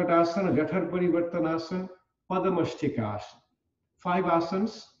 Markatasana, Jathar Parivartanasana, Padamastikasana. 5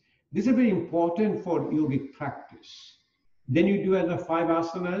 asanas. These are very important for yogic practice. Then you do other 5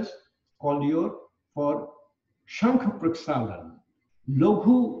 asanas called for Shankha Praksalan,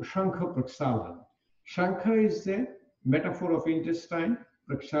 Loghu Shankha Praksalan. Shankha is the metaphor of intestine,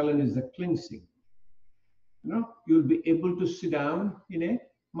 Praksalan is the cleansing. You know, you'll be able to sit down in a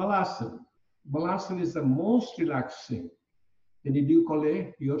Malasana. Malasana is the most relaxing. Then you do call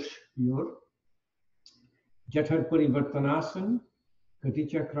your Jathar Parivartanasana,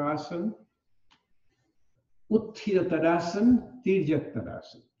 Gati Chakrasana, Utthita Tadasana, Tirjak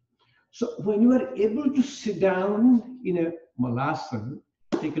Tadasana. So when you are able to sit down in a Malasana,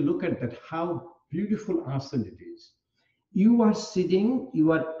 take a look at that, how beautiful asana it is. You are sitting,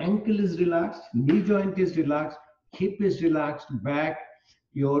 your ankle is relaxed, knee joint is relaxed, hip is relaxed, back,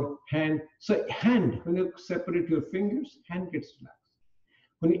 your hand. So hand, when you separate your fingers, hand gets relaxed.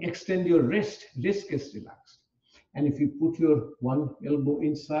 When you extend your wrist gets relaxed. And if you put your one elbow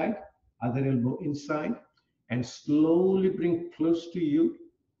inside, other elbow inside, and slowly bring close to you,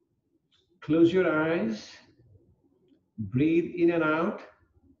 close your eyes, breathe in and out.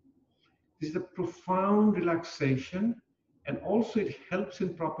 This is a profound relaxation, and also it helps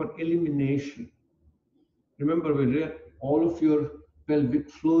in proper elimination. Remember, all of your pelvic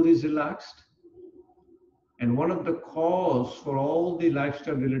floor is relaxed, and one of the cause for all the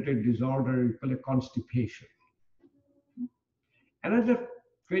lifestyle related disorder is called constipation. Another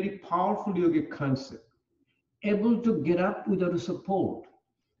very powerful yogic concept, able to get up without a support.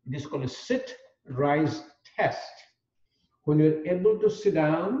 It is called a sit, rise, test. When you're able to sit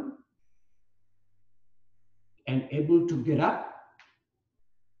down and able to get up,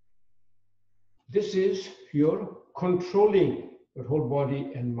 this is your controlling your whole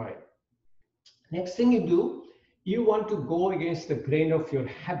body and mind. Next thing you do, you want to go against the grain of your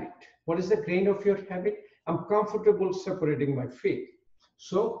habit. What is the grain of your habit? I'm comfortable separating my feet.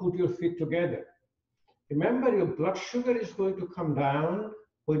 So put your feet together. Remember, your blood sugar is going to come down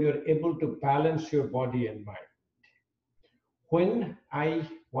when you're able to balance your body and mind. When I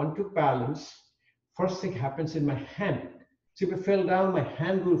want to balance, first thing happens in my hand. So if I fell down, my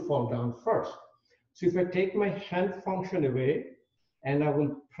hand will fall down first. So if I take my hand function away and I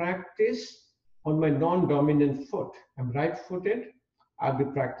will practice on my non-dominant foot, I'm right-footed, I'll be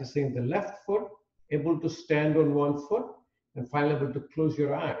practicing the left foot, able to stand on one foot, and finally able to close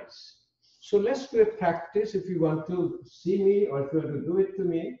your eyes. So let's do a practice if you want to see me or if you want to do it to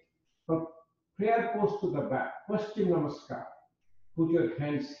me. From prayer pose to the back, Paschim Namaskar. Put your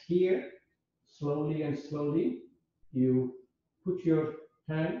hands here, slowly and slowly. You put your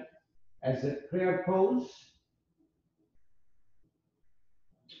hand as a prayer pose.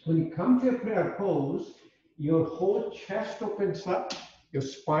 When you come to a prayer pose, your whole chest opens up, your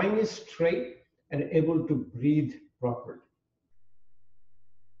spine is straight and able to breathe properly.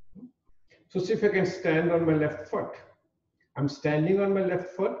 So see if I can stand on my left foot. I'm standing on my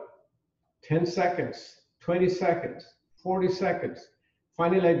left foot, 10 seconds, 20 seconds, 40 seconds.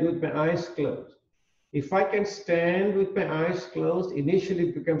 Finally, I do it with my eyes closed. If I can stand with my eyes closed, initially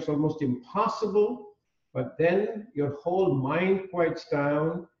it becomes almost impossible, but then your whole mind quiets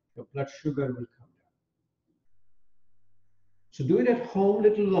down, your blood sugar will come down. So do it at home a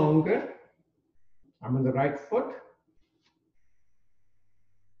little longer. I'm on the right foot.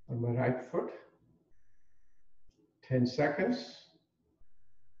 On my right foot. 10 seconds,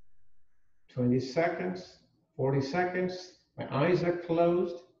 20 seconds, 40 seconds. My eyes are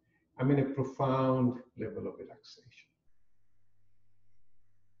closed. I'm in a profound level of relaxation.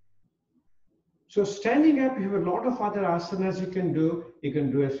 So standing up, you have a lot of other asanas you can do. You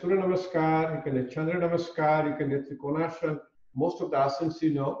can do a Surya Namaskar, you can do a Chandra Namaskar, you can do Trikonasana, most of the asanas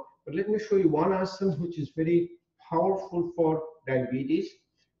you know. But let me show you one asana which is very powerful for diabetes.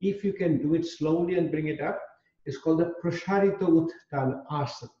 If you can do it slowly and bring it up, it's called the Prasharita Utthana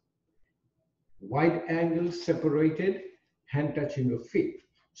Asana. Wide angle, separated, hand touching your feet.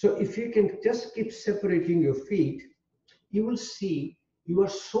 So if you can just keep separating your feet, you will see you are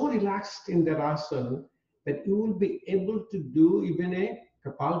so relaxed in that asana that you will be able to do even a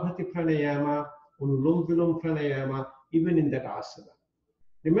Kapalbhati Pranayama, Anulom Vilom Pranayama, even in that asana.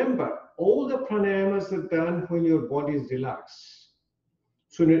 Remember, all the pranayamas are done when your body is relaxed.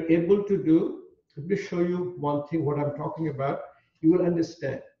 So when you're able to do, let me show you one thing, what I'm talking about, you will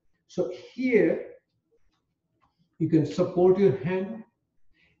understand. So here, you can support your hand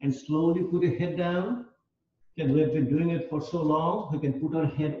and slowly put your head down. And we've been doing it for so long, we can put our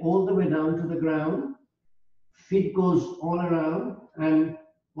head all the way down to the ground. Feet goes all around and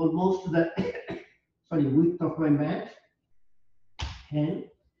almost to the width of my mat. Hand.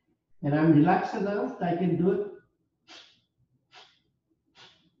 And I'm relaxed enough that I can do it.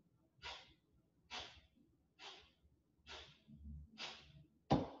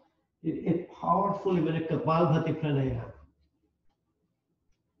 It's powerful, even a Kapalbhati Pranayama.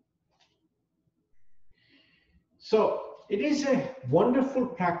 So it is a wonderful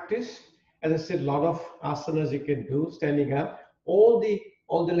practice. As I said, a lot of asanas you can do standing up. All the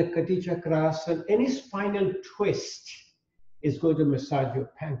all the Lakati chakras, and any spinal twist is going to massage your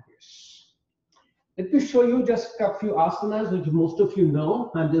pancreas. Let me show you just a few asanas, which most of you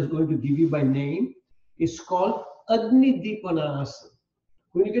know. I'm just going to give you by name. It's called Agni Dipana Asana.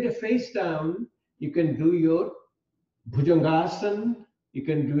 When you get a face down, you can do your Bhujangasana, you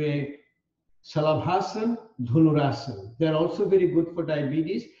can do a Salabhasana, Dhanurasana. They're also very good for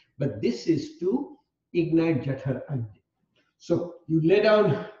diabetes, but this is to ignite Jatha Agni. So you lay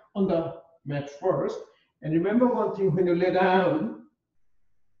down on the mat first, and remember one thing: when you lay down,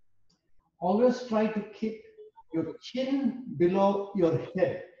 always try to keep your chin below your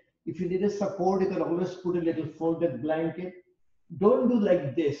head. If you need a support, you can always put a little folded blanket. Don't do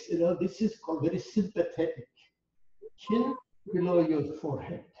like this. You know, this is called very sympathetic. Chin below your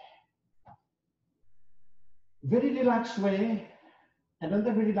forehead. Very relaxed way.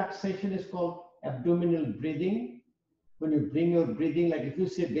 Another relaxation is called abdominal breathing. When you bring your breathing, like if you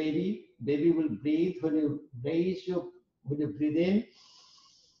say baby, baby will breathe. When you when you breathe in,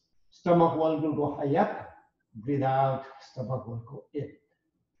 stomach wall will go high up. Breathe out, stomach will go in.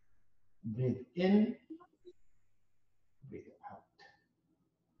 Breathe in, breathe out.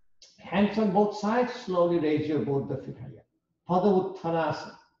 Hands on both sides, slowly raise your both the feet high up. Pada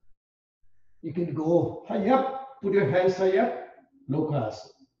Uttanasana. You can go high up, put your hands high up, Lokasana.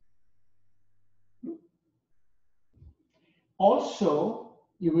 Also,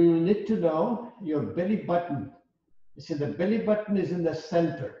 you will need to know your belly button. You see, the belly button is in the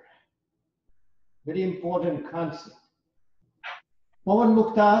center. Very important concept. Pavan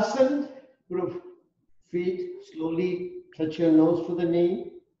Muktasana, put feet slowly touch your nose to the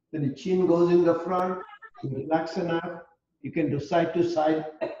knee. Then the chin goes in the front. You relax enough. You can do side to side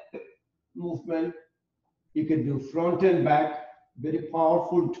movement. You can do front and back. Very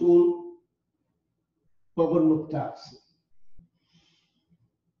powerful tool. Pavan Muktasana.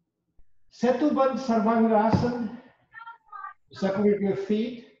 Setubandh Sarvangasana. Separate your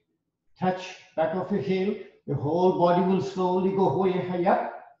feet. Touch back of your heel. Your whole body will slowly go way high up.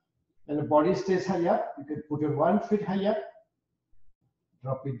 And the body stays high up. You can put your 1 foot high up.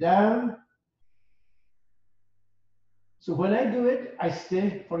 Drop it down. So when I do it, I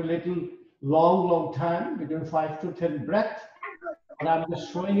stay for a little long time, between 5 to 10 breaths. And I'm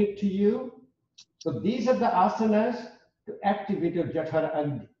just showing it to you. So these are the asanas to activate your Jatha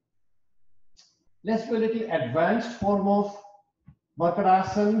Agni. Let's do a little advanced form of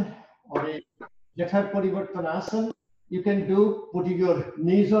Makarasana or a Jatha Parivartanasana. You can do putting your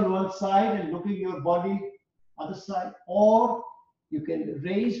knees on one side and looking your body other side, or you can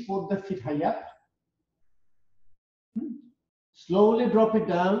raise both the feet high up. Slowly drop it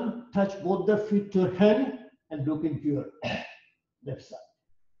down, touch both the feet to your hand and look into your left side.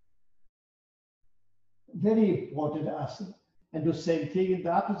 Very important asana. And do same thing in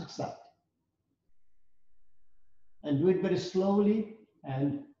the opposite side. And do it very slowly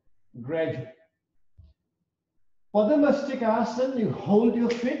and gradually. Padamastika you hold your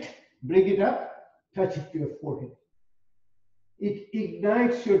feet, bring it up, touch it to your forehead. It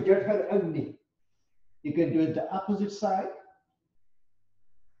ignites your Jatha Agni. You can do it the opposite side.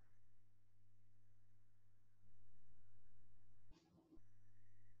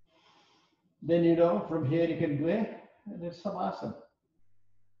 Then, you know, from here you can do a Savasana.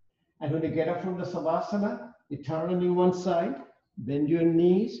 And when you get up from the Savasana, you turn on your one side, bend your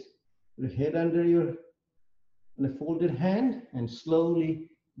knees, your head under your folded hand, and slowly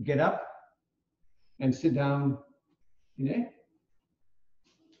get up and sit down in a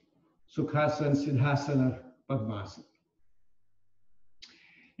Sukhasana, Siddhasana, Padmasana.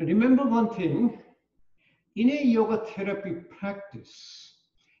 Now remember one thing, in a yoga therapy practice,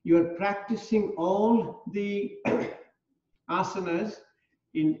 you are practicing all the asanas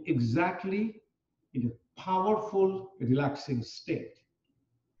in a powerful, relaxing state.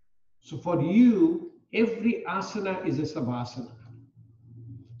 So for you, every asana is a savasana.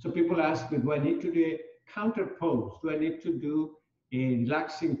 So people ask me, do I need to do a counter pose? Do I need to do a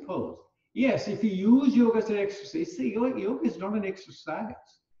relaxing pose? Yes, if you use yoga as an exercise, see, yoga is not an exercise.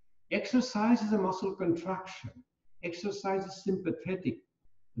 Exercise is a muscle contraction. Exercise is sympathetic.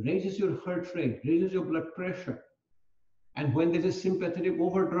 Raises your heart rate, raises your blood pressure. And when there's a sympathetic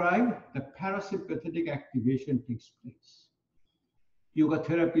overdrive, the parasympathetic activation takes place. Yoga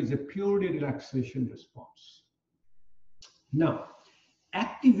therapy is a purely relaxation response. Now,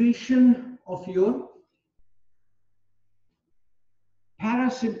 activation of your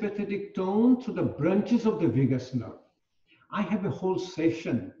parasympathetic tone through the branches of the vagus nerve. I have a whole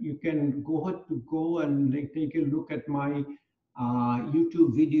session. You can go and take a look at my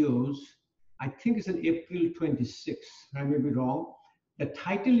YouTube videos. I think it's on April 26th. I may be wrong. The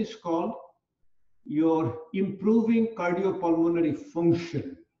title is called Your Improving Cardiopulmonary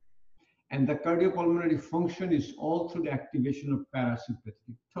Function. And the cardiopulmonary function is all through the activation of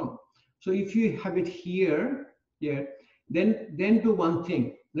parasympathetic tone. So if you have it here, then do one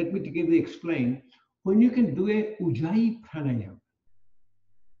thing. Let me give you explain. When you can do a Ujjayi pranayama,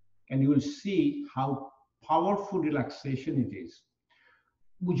 and you will see how powerful relaxation it is.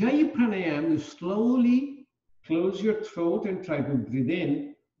 Ujjayi pranayama, you slowly close your throat and try to breathe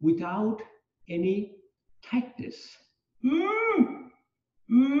in without any tightness.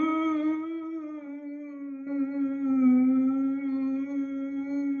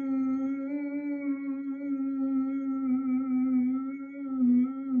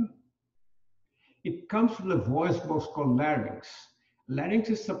 It comes from the voice box called larynx.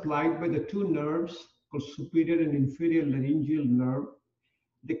 Larynx is supplied by the two nerves called superior and inferior laryngeal nerve.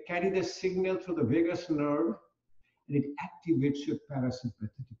 They carry the signal through the vagus nerve, and it activates your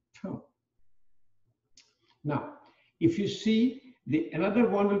parasympathetic tone. Now, if you see, another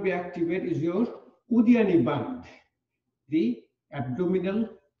one will be activated is your Uddiyani Bandh, the abdominal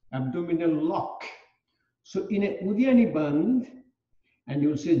lock. So in a Uddiyani Bandh, and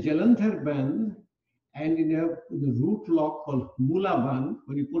you'll say Jalandhar Bandh, and in the root lock called Mula Bandh,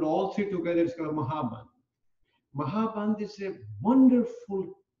 when you put all three together, it's called Mahabandh. Mahabandh is a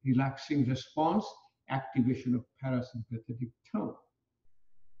wonderful relaxing response, activation of parasympathetic tone.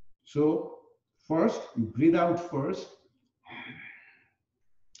 So first, you breathe out first.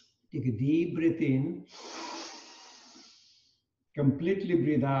 Take a deep breath in. Completely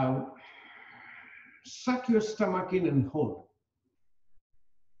breathe out. Suck your stomach in and hold.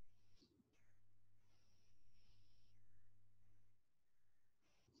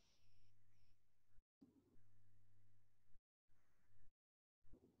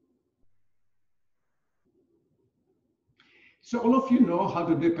 So all of you know how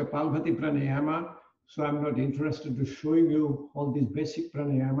to do Kapalbhati pranayama. So I'm not interested in showing you all these basic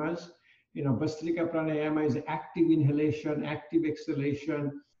pranayamas. You know, Bhastrika pranayama is active inhalation, active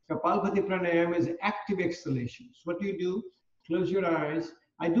exhalation. Kapalbhati pranayama is active exhalation. So what you do, close your eyes.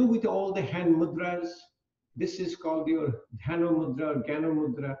 I do with all the hand mudras. This is called your Dhyana mudra or Jnana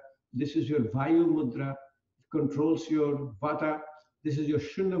mudra. This is your Vayu mudra, controls your Vata. This is your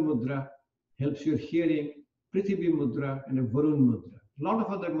Shunya mudra, helps your hearing. Prithvi mudra and a Varun mudra. A lot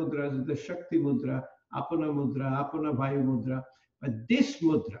of other mudras, the Shakti mudra, Apana mudra, Apana Vayu mudra. But this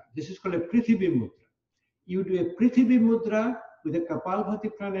mudra, this is called a Prithvi mudra. You do a Prithvi mudra with a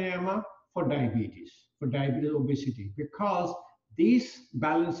Kapalbhati pranayama for diabetes obesity, because this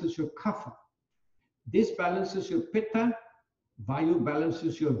balances your kapha. This balances your pitta, Vayu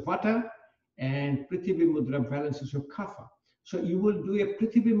balances your vata, and Prithvi mudra balances your kapha. So you will do a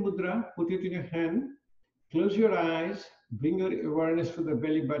Prithvi mudra, put it in your hand, close your eyes, bring your awareness to the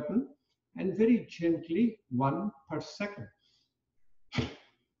belly button, and very gently, 1 per second.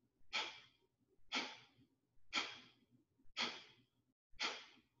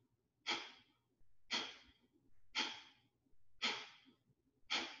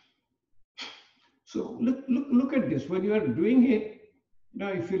 So look at this. When you are doing it, now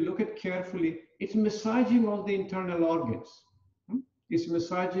if you look at carefully, it's massaging all the internal organs. It's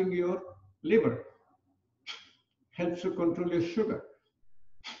massaging your liver. Helps to control your sugar.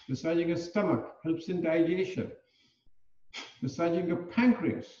 Massaging your stomach helps in digestion. Massaging your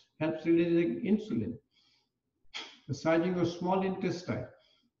pancreas helps releasing insulin. Massaging your small intestine.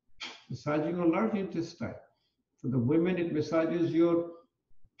 Massaging your large intestine. For the women, it massages your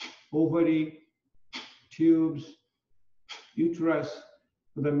ovary, tubes, uterus.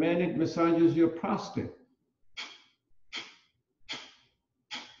 For the men, it massages your prostate.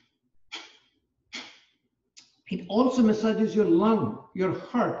 It also massages your lung, your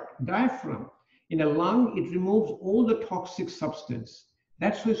heart, diaphragm. In a lung, it removes all the toxic substance.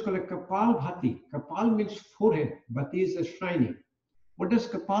 That's why it's called a Kapalbhati. Kapal means forehead, Bhati is a shining. What does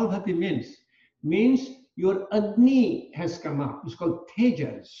Kapalbhati means? Means your Agni has come up. It's called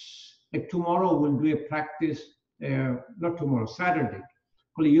Tejas. Like tomorrow we'll do a practice, not tomorrow, Saturday,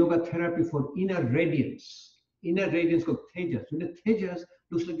 called yoga therapy for inner radiance. Inner radiance called Tejas. When the Tejas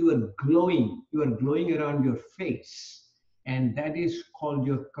looks like you are glowing around your face. And that is called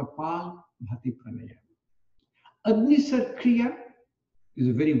your Kapalbhati pranayama. Agnisar Kriya is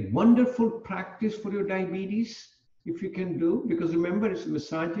a very wonderful practice for your diabetes, if you can do, because remember it's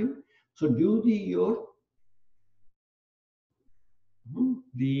massaging. So do the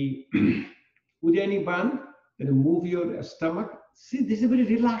Uddiyani Bandh, then move your stomach. See, this is very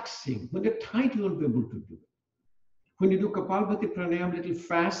relaxing. When you're tight, you won't be able to do it. When you do Kapalbhati pranayama a little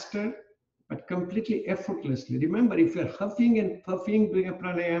faster, but completely effortlessly. Remember, if you're huffing and puffing doing a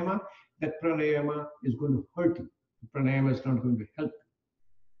pranayama, that pranayama is going to hurt you. The pranayama is not going to help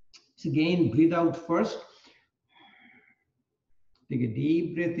you. So again, breathe out first. Take a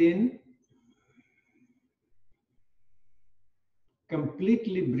deep breath in.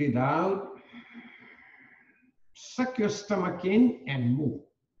 Completely breathe out. Suck your stomach in and move.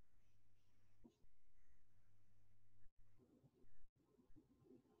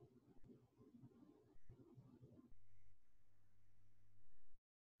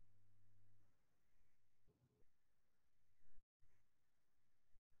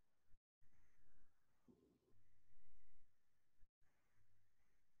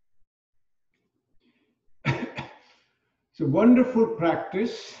 It's a wonderful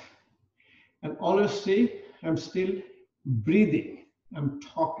practice. And always say, I'm still breathing, I'm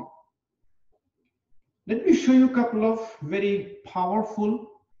talking. Let me show you a couple of very powerful,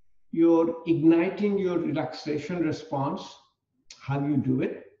 you're igniting your relaxation response, how you do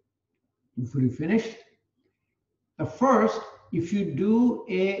it before you finish. The first, if you do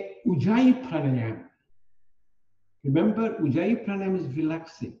a Ujjayi pranayama, remember Ujjayi pranayama is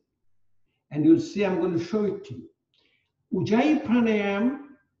relaxing, and you'll see I'm going to show it to you. Ujjayi pranayama,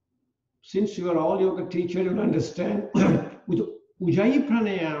 since you are all yoga teacher, you'll understand. With Ujjayi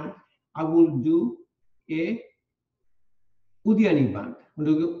pranayama, I will do a Uddiyani band.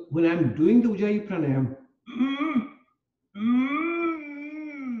 When I'm doing the Ujjayi pranayama,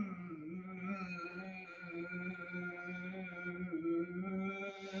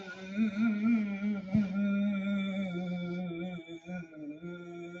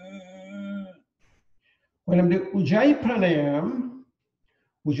 when I'm doing Ujjayi pranayama,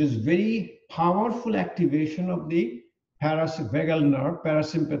 which is very powerful activation of the vagal nerve,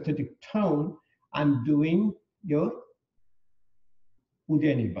 parasympathetic tone, I'm doing your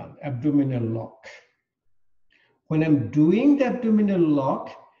Uddiyani band, abdominal lock. When I'm doing the abdominal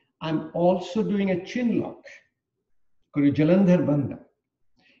lock, I'm also doing a chin lock, called a Jalandhar Bandha.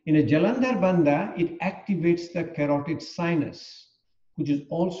 In a Jalandhar Bandha, it activates the carotid sinus, which is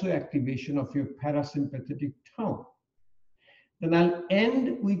also activation of your parasympathetic tone. Then I'll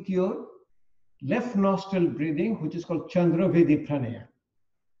end with your left nostril breathing, which is called Chandravedi Pranayama.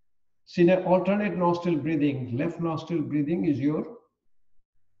 So in an alternate nostril breathing, left nostril breathing is your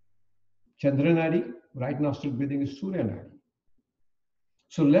Chandranadi, right nostril breathing is Suryanadi.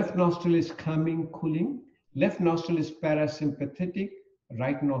 So left nostril is calming, cooling, left nostril is parasympathetic,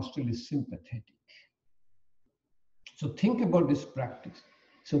 right nostril is sympathetic. So think about this practice.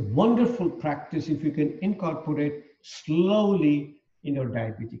 It's a wonderful practice if you can incorporate slowly in your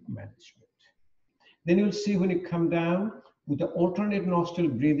diabetic management. Then you'll see when you come down with the alternate nostril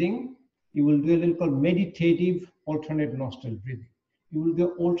breathing, you will do a little called meditative alternate nostril breathing. You will do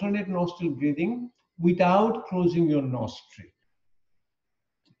alternate nostril breathing without closing your nostril.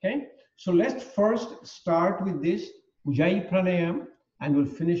 Okay, so let's first start with this Ujjayi pranayama, and we'll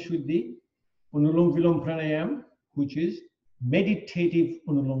finish with the Anulom Vilom pranayama, which is meditative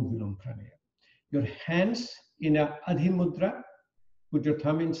Anulom Vilom pranayama. Your hands in a Adhi Mudra, put your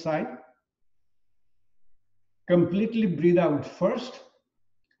thumb inside. Completely breathe out first.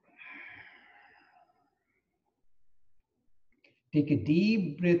 Take a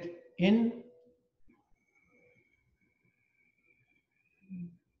deep breath in.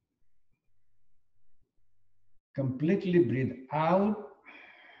 Completely breathe out.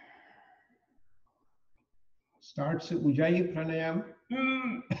 Starts Ujjayi pranayama.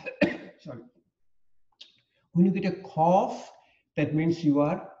 Sorry. When you get a cough, that means you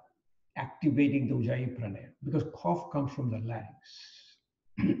are activating the Ujjayi pranayama, because cough comes from the larynx.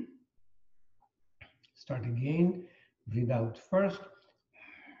 Start again. Breathe out first.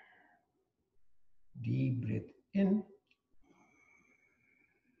 Deep breath in.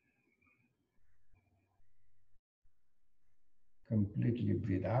 Completely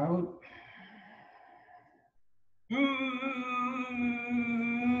breathe out.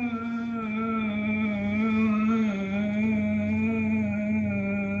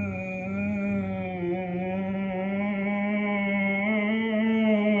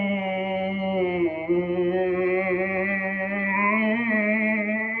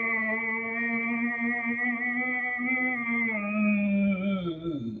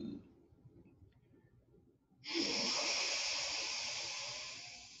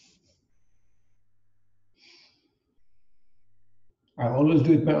 I always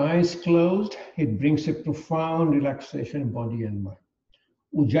do it with my eyes closed. It brings a profound relaxation in body and mind.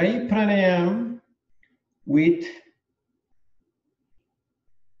 Ujjayi pranayama with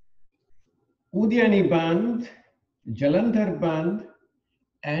Uddiyani band, Jalandhar band,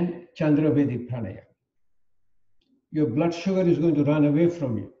 and Chandravedi pranayama. Your blood sugar is going to run away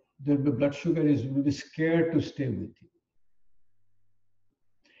from you. The blood sugar will be scared to stay with you.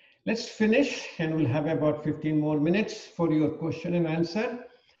 Let's finish, and we'll have about 15 more minutes for your question and answer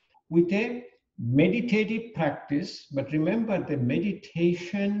with a meditative practice. But remember, the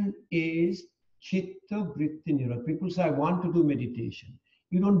meditation is chitta vritti nirodha. People say, I want to do meditation.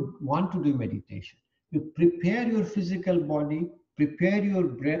 You don't want to do meditation. You prepare your physical body, prepare your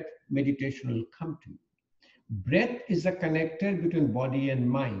breath, meditation will come to you. Breath is a connector between body and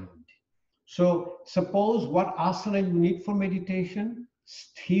mind. So suppose what asana you need for meditation?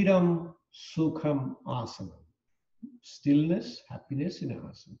 Sthiram Sukham Asana. Stillness, happiness in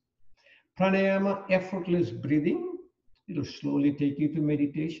asana. Pranayama, effortless breathing. It will slowly take you to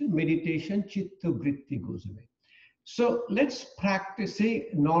meditation. Meditation, chitta vritti goes away. So let's practice a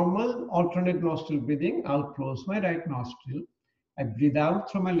normal alternate nostril breathing. I'll close my right nostril. I breathe out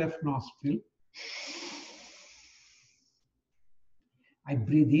through my left nostril. I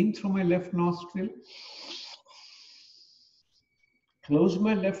breathe in through my left nostril. Close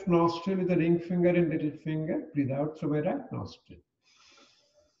my left nostril with the ring finger and little finger. Breathe out through my right nostril.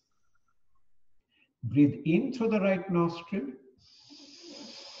 Breathe in through the right nostril.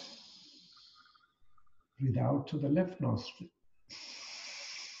 Breathe out through the left nostril.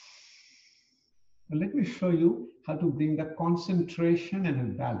 Now let me show you how to bring the concentration and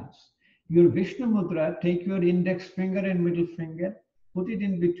a balance. Your Vishnu Mudra, take your index finger and middle finger, put it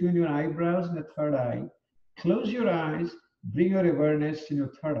in between your eyebrows and the third eye. Close your eyes, bring your awareness in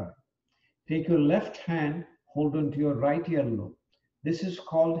your third eye. Take your left hand, hold on to your right earlobe. This is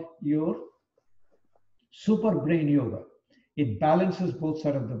called your super brain yoga. It balances both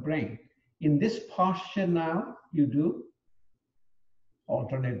sides of the brain. In this posture now, you do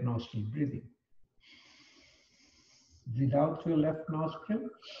alternate nostril breathing. Breathe out through your left nostril.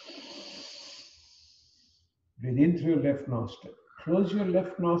 Breathe in through your left nostril. Close your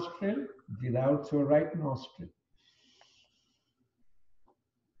left nostril. Breathe out through your right nostril.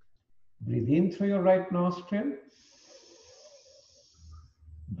 Breathe in through your right nostril.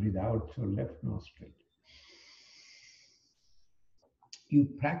 Breathe out through your left nostril. You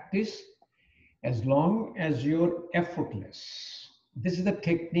practice as long as you're effortless. This is the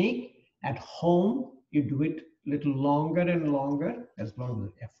technique. At home, you do it a little longer and longer, as long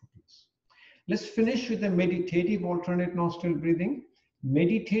as effortless. Let's finish with the meditative alternate nostril breathing.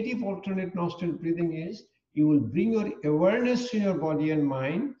 Meditative alternate nostril breathing is you will bring your awareness in your body and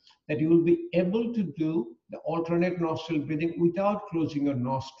mind that you will be able to do the alternate nostril breathing without closing your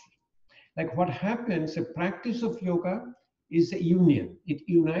nostril. Like what happens, a practice of yoga is a union. It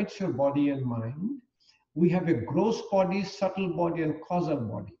unites your body and mind. We have a gross body, subtle body, and causal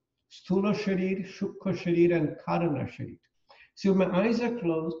body. Sthula Sharir, Shukha Sharir, and Karana Sharir. So my eyes are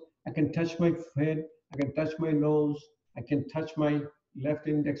closed, I can touch my head, I can touch my nose, I can touch my left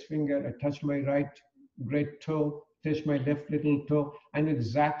index finger, I touch my right great toe, touch my left little toe. I know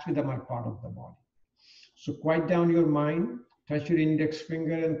exactly my part of the body. So quiet down your mind, touch your index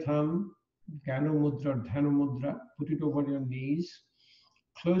finger and thumb, Ganu Mudra, Dhanu Mudra, put it over your knees,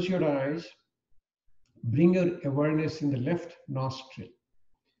 close your eyes, bring your awareness in the left nostril.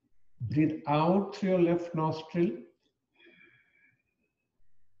 Breathe out through your left nostril.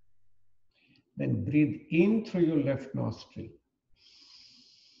 Then breathe in through your left nostril.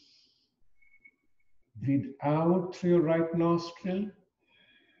 Breathe out through your right nostril.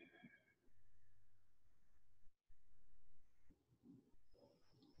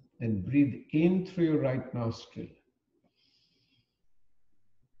 Then breathe in through your right nostril.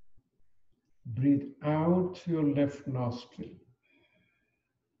 Breathe out through your left nostril.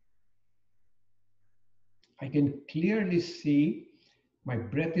 I can clearly see my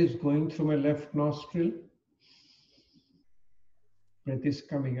breath is going through my left nostril. Breath is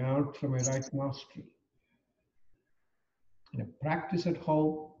coming out through my right nostril. In a practice at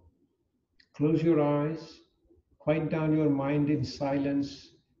home, close your eyes, quiet down your mind in silence.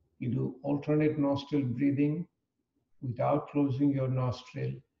 You do alternate nostril breathing without closing your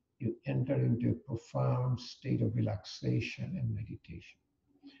nostril. You enter into a profound state of relaxation and meditation.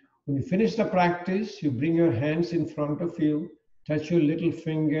 When you finish the practice, you bring your hands in front of you, touch your little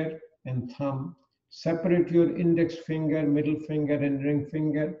finger and thumb, separate your index finger, middle finger, and ring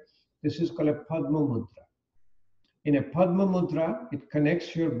finger. This is called a Padma Mudra. In a Padma Mudra, it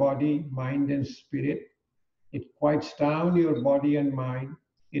connects your body, mind, and spirit. It quiets down your body and mind.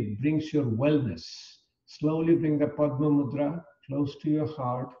 It brings your wellness. Slowly bring the Padma Mudra close to your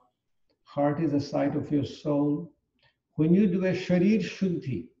heart. Heart is the site of your soul. When you do a Sharir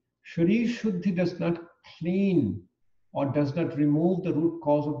Shuddhi does not clean or does not remove the root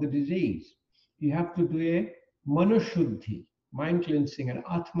cause of the disease. You have to do a manashuddhi, mind cleansing, and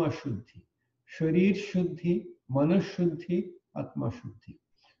atma shuddhi. Sharir shuddhi, manashuddhi, atma shuddhi.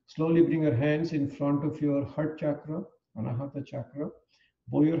 Slowly bring your hands in front of your heart chakra, anahata chakra.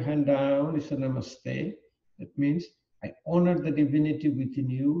 Bow your hand down, it's a namaste. That means I honor the divinity within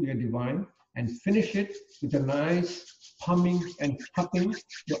you, your divine, and finish it with a nice humming and cupping.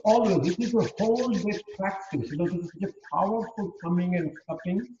 You always, this is a whole day practice. You know, this is such a powerful humming and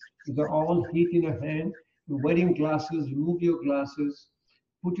cupping. These are all heat in your hand. You're wearing glasses, remove your glasses,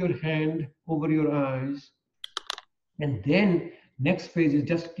 put your hand over your eyes, and then next phase is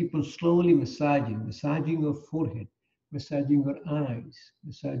just keep on slowly massaging your forehead, massaging your eyes,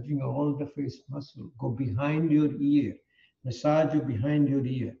 massaging all the face muscle. Go behind your ear, massage behind your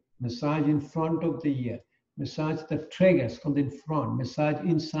ear, massage in front of the ear, massage the tragus called in front, massage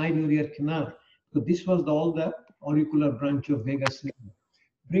inside your ear canal. So this was all the auricular branch of vagus nerve.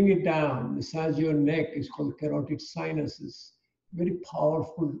 Bring it down, massage your neck, it's called carotid sinuses. Very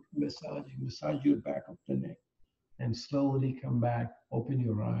powerful massaging, massage your back of the neck. And slowly come back, open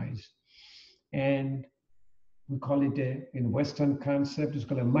your eyes. And we call it in Western concept, it's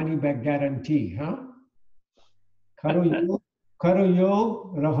called a money back guarantee, huh? Karo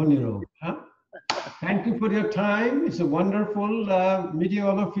yo, raho niro, huh? Thank you for your time. It's a wonderful meeting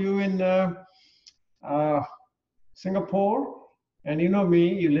all of you in Singapore. And you know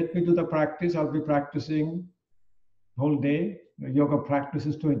me, you let me do the practice, I'll be practicing whole day. The yoga practice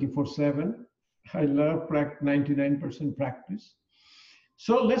is 24/7. I love 99% practice.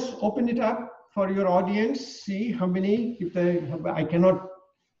 So let's open it up for your audience. See how many, if they, I cannot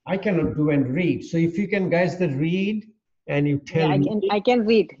do and read. So if you can guys the read and you tell me. I can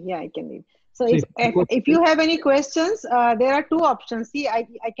read. Yeah, I can read. So if you have any questions, there are two options. See, I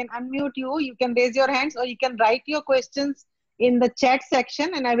can unmute you. You can raise your hands or you can write your questions in the chat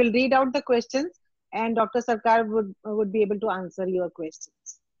section and I will read out the questions and Dr. Sarkar would be able to answer your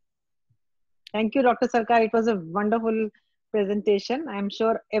questions. Thank you, Dr. Sarkar. It was a wonderful presentation. I'm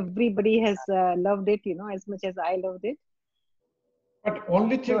sure everybody has loved it, you know, as much as I loved it. But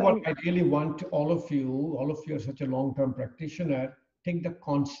only thing what I really want all of you are such a long-term practitioner, take the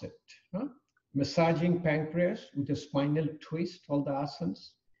concept. Huh? Massaging pancreas with a spinal twist, all the asanas,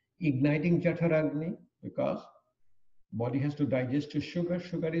 igniting Jataragni, because body has to digest to sugar,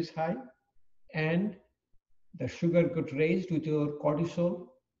 sugar is high, and the sugar got raised with your cortisol.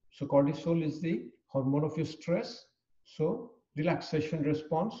 So cortisol is the hormone of your stress. So relaxation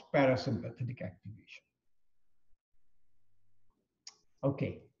response, parasympathetic activation.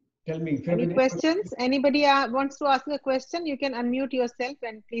 Okay, tell me. If any questions? Anybody wants to ask a question, you can unmute yourself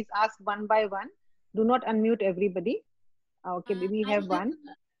and please ask one by one. Do not unmute everybody. Okay, we have one.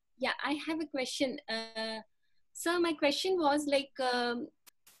 Yeah, I have a question. Sir, my question was like,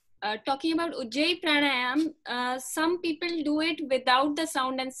 talking about Ujjayi Pranayam, some people do it without the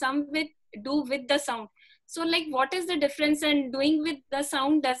sound and some do with the sound. So like, what is the difference? And doing with the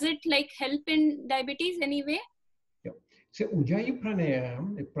sound, does it like help in diabetes anyway? Yeah. So Ujjayi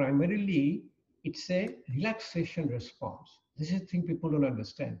Pranayam, primarily, it's a relaxation response. This is the thing people don't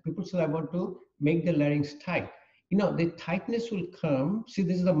understand. People say, I want to make the larynx tight. You know, the tightness will come. See,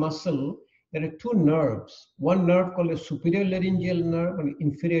 this is the muscle. There are two nerves. One nerve called a superior laryngeal nerve and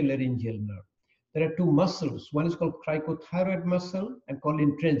inferior laryngeal nerve. There are two muscles. One is called cricothyroid muscle and called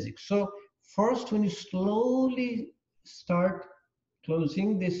intrinsic. So first, when you slowly start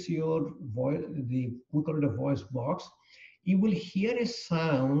closing this, your voice, we call it a voice box, you will hear a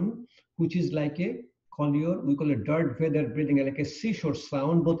sound which is like we call it dirt weather breathing, like a seashore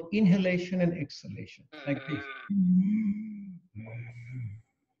sound, both inhalation and exhalation, like this.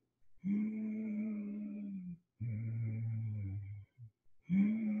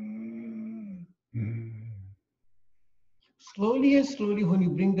 Slowly and slowly, when you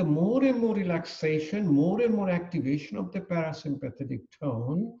bring the more and more relaxation, more and more activation of the parasympathetic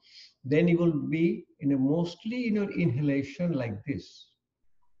tone, then you will be in a mostly in your inhalation like this.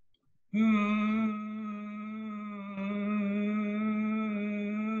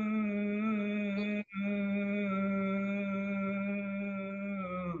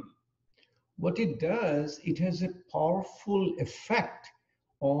 What it does, it has a powerful effect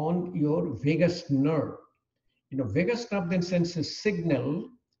on your vagus nerve. You know, vagus nerve then sends a signal.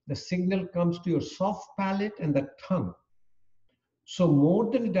 The signal comes to your soft palate and the tongue. So more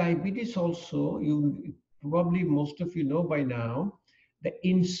than diabetes also, you probably most of you know by now, the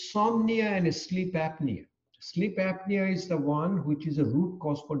insomnia and sleep apnea. Sleep apnea is the one which is a root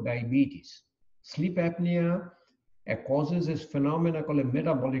cause for diabetes. Sleep apnea causes this phenomena called a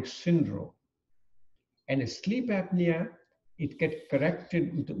metabolic syndrome. And a sleep apnea, it gets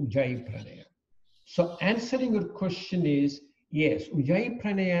corrected with the Ujjayi pranayama. So answering your question is, yes, Ujjayi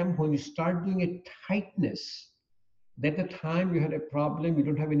pranayama, when you start doing a tightness, at the time you had a problem, you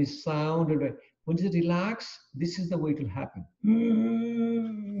don't have any sound, or when you relax, this is the way it will happen.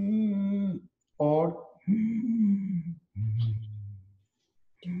 Or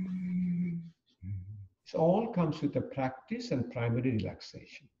it all comes with the practice and primary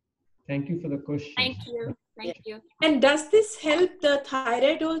relaxation. Thank you for the question. Thank you. Thank you. And does this help the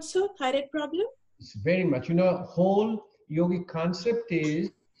thyroid also, thyroid problem? It's very much, you know, whole yogic concept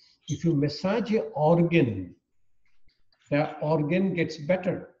is if you massage your organ, the organ gets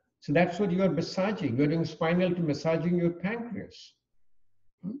better. So that's what you are massaging. You're doing spinal to massaging your pancreas.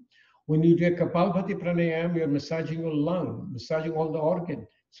 When you do a Kapalbhati pranayama, you're massaging your lung, massaging all the organ.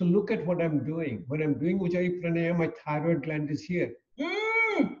 So look at what I'm doing. When I'm doing Ujjayi pranayama, my thyroid gland is here.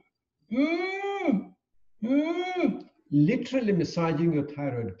 Literally massaging your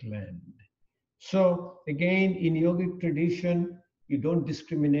thyroid gland. So again, in yogic tradition, you don't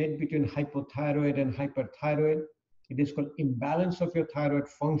discriminate between hypothyroid and hyperthyroid. It is called imbalance of your thyroid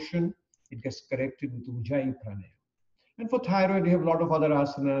function. It gets corrected with Ujjayi pranayama. And for thyroid, you have a lot of other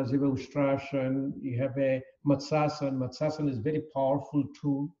asanas. You have Ustrasana, you have a Matsasana. Matsasana is a very powerful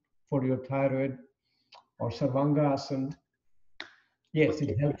tool for your thyroid, or Sarvanga asana. Yes, okay.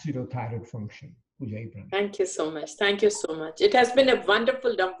 It helps your thyroid function. Ujjayi pranayama. Thank you so much. Thank you so much. It has been a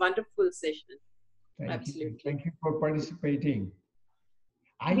wonderful, wonderful session. Absolutely. You. Thank you for participating.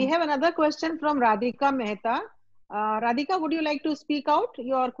 We have another question from Radhika Mehta. Radhika, would you like to speak out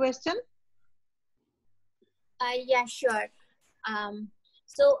your question? Yeah, sure.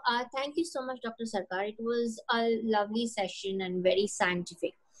 Thank you so much, Dr. Sarkar. It was a lovely session and very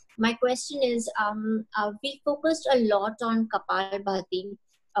scientific. My question is, we focused a lot on Kapalbhati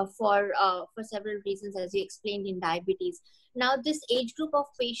for several reasons, as you explained in diabetes. Now, this age group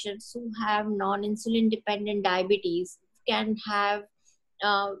of patients who have non-insulin dependent diabetes can have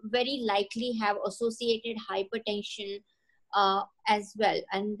very likely have associated hypertension as well,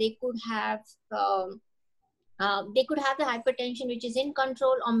 and they could have the hypertension which is in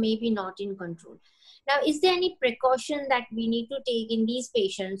control or maybe not in control. Now, is there any precaution that we need to take in these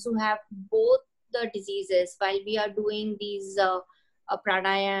patients who have both the diseases while we are doing these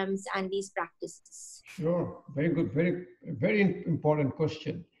pranayams and these practices? Sure, very good, very important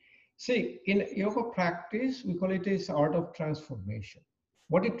question. See, in yoga practice, we call it as art of transformation.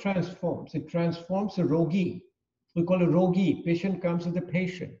 What it transforms a rogi. We call a rogi. Patient comes as a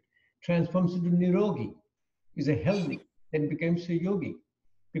patient, transforms into nirogi. Is a healthy, then becomes a yogi.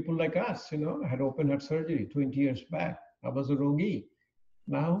 People like us, you know, had open heart surgery 20 years back. I was a rogi.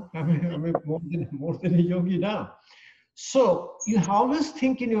 Now I'm more than a yogi now. So you always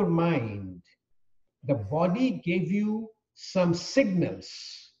think in your mind, the body gave you some signals.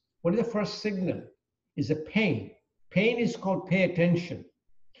 What is the first signal? Is a pain. Pain is called pay attention.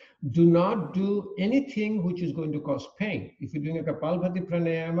 Do not do anything which is going to cause pain. If you're doing a Kapalbhati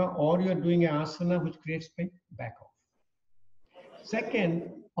pranayama or you're doing an asana which creates pain, back off.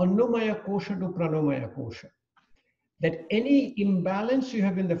 Second, Annamaya kosha to Pranomaya kosha. That any imbalance you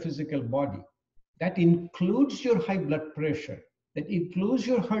have in the physical body, that includes your high blood pressure, that includes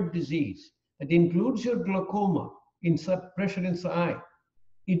your heart disease, that includes your glaucoma, pressure in the eye,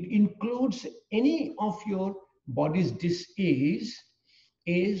 it includes any of your body's disease,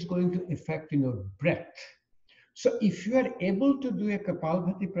 is going to affect in your breath. So if you are able to do a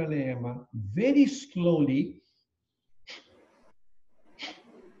Kapalbhati pranayama very slowly,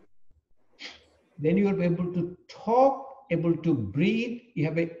 then you are able to talk, able to breathe. You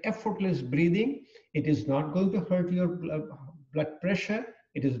have an effortless breathing. It is not going to hurt your blood pressure.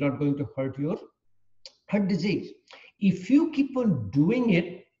 It is not going to hurt your heart disease. If you keep on doing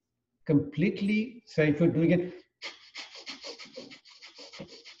it completely, say if you're doing it,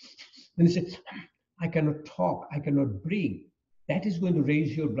 then you say, I cannot talk, I cannot breathe. That is going to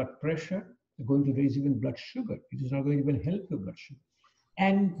raise your blood pressure. It's going to raise even blood sugar. It is not going to even help your blood sugar.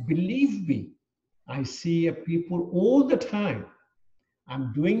 And believe me, I see people all the time.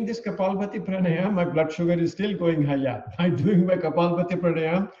 I'm doing this Kapalbhati pranayama, my blood sugar is still going high up. I'm doing my Kapalbhati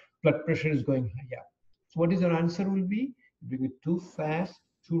pranayama, blood pressure is going high up. So what is your answer will be? Doing it too fast,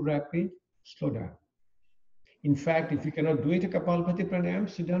 too rapid, slow down. In fact, if you cannot do it a Kapalbhati pranayama,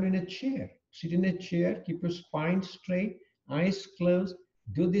 sit down in a chair. Sit in a chair, keep your spine straight, eyes closed,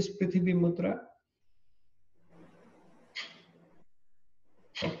 do this Prithvi Mudra.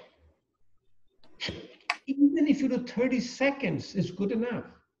 Even if you do 30 seconds, it's good enough.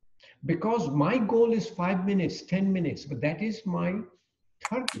 Because my goal is 5 minutes, 10 minutes, but that is my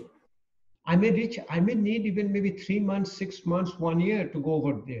target. I may need even maybe 3 months, 6 months, 1 year to go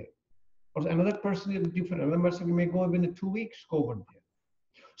over there. Or another person is different. Another person may go even in 2 weeks, go over there.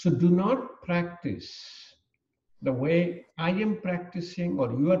 So do not practice the way I am practicing or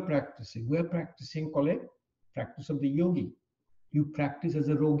you are practicing. We are practicing called a practice of the yogi. You practice as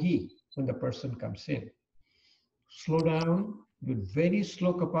a rogi when the person comes in. Slow down with very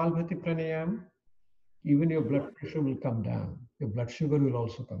slow Kapalbhati pranayam. Even your blood pressure will come down. Your blood sugar will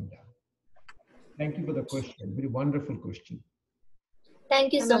also come down. Thank you for the question. Very wonderful question.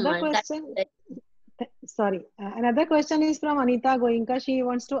 Thank you so Another much. question. Sorry. Another question is from Anita Goenka. She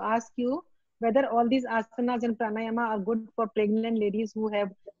wants to ask you whether all these asanas and pranayama are good for pregnant ladies who have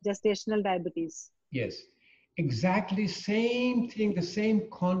gestational diabetes. Yes, exactly same thing, the same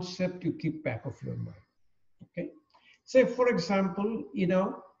concept you keep back of your mind. Okay. Say, for example,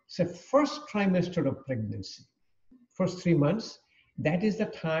 say first trimester of pregnancy, first 3 months, that is the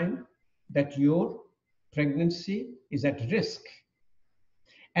time that your pregnancy is at risk.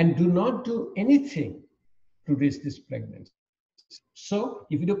 And do not do anything to risk this pregnancy. So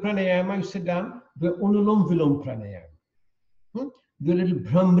if you do pranayama, you sit down, do an Anulom Vilom pranayama. Do a little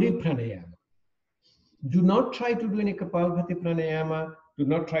Brahmari pranayama. Do not try to do any Kapalbhati pranayama. Do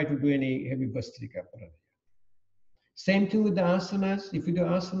not try to do any heavy Bastrika pranayama. Same thing with the asanas. If you do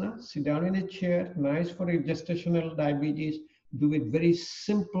asana, sit down in a chair, nice for a gestational diabetes. Do it very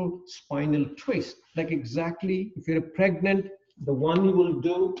simple spinal twist. Like exactly, if you're pregnant, the one you will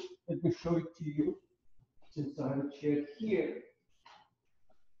do, let me show it to you. Since I have a chair here.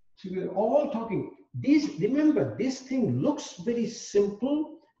 So we're all talking. Remember, this thing looks very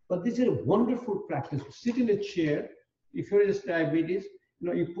simple, but this is a wonderful practice. Sit in a chair. If you're just diabetes,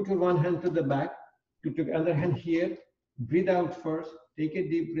 you put your one hand to the back, you put your other hand here, breathe out first, take a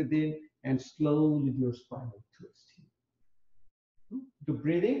deep breath in, and slowly do your spinal twist. Do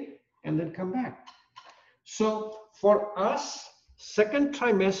breathing, and then come back. So for us, second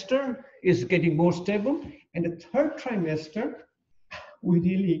trimester is getting more stable, and the third trimester, we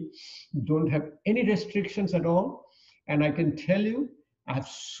really don't have any restrictions at all. And I can tell you, I have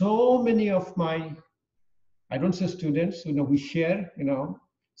so many of my, I don't say students, we share,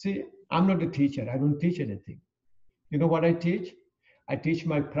 see, I'm not a teacher. I don't teach anything. You know what I teach? I teach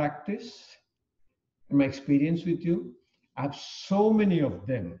my practice and my experience with you. I have so many of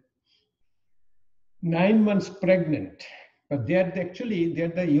them. 9 months pregnant, but they're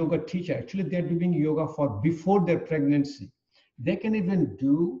the yoga teacher. Actually, they're doing yoga for before their pregnancy. They can even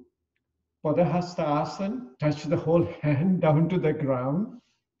do Padahasta asana, touch the whole hand down to the ground.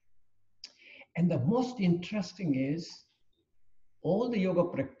 And the most interesting is all the yoga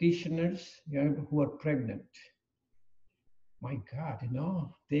practitioners who are pregnant. My God,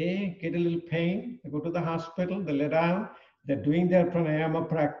 they get a little pain, they go to the hospital, they lay down, they're doing their pranayama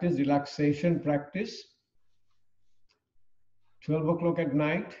practice, relaxation practice. 12 o'clock at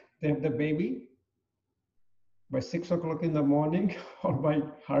night, they have the baby. By 6 o'clock in the morning or by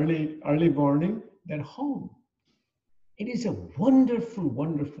early morning, they're home. It is a wonderful,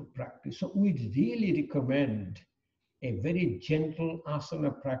 wonderful practice. So we really recommend a very gentle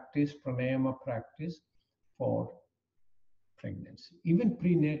asana practice, pranayama practice for pregnancy, even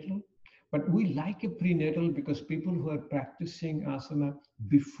prenatal. But we like a prenatal because people who are practicing asana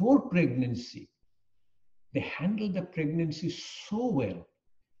before pregnancy, they handle the pregnancy so well.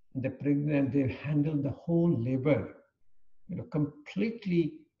 They handle the whole labor,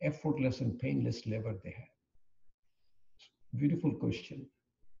 completely effortless and painless labor they have. Beautiful question.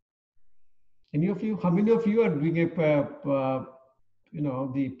 How many of you are doing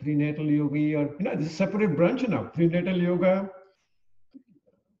the prenatal yoga, or this is a separate branch now, prenatal yoga,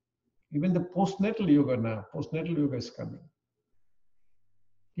 even the postnatal yoga now. Postnatal yoga is coming.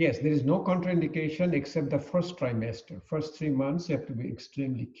 Yes, there is no contraindication except the first trimester. First 3 months, you have to be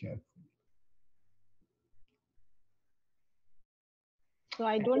extremely careful. So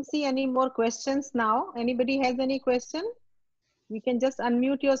I don't see any more questions now. Anybody has any question? You can just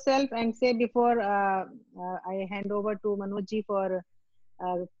unmute yourself and say before I hand over to Manojji for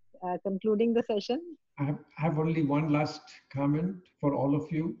concluding the session. I have only one last comment for all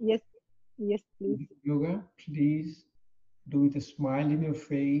of you. Yes, please. Yoga, please do with a smile in your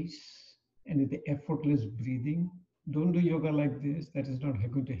face and with the effortless breathing. Don't do yoga like this. That is not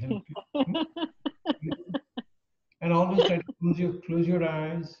going to help you. And always try to close your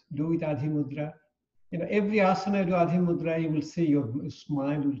eyes, do with Adhi Mudra. Every asana you do Adhi Mudra, you will see your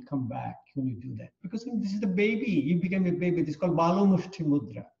smile will come back when you do that. Because this is the baby, you become a baby. This is called Balo Mushti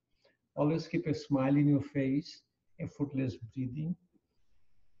Mudra. Always keep a smile in your face, effortless breathing.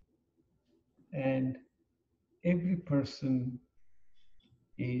 And every person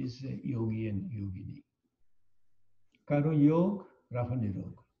is yogi and yogini. Karo yog, raha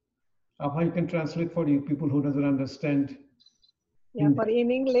nirog. Abha, you can translate for you people who doesn't understand. Yeah, for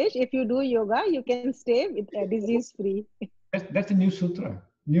in English, if you do yoga, you can stay with disease free. That's a new sutra.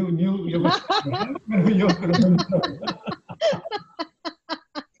 New yoga sutra.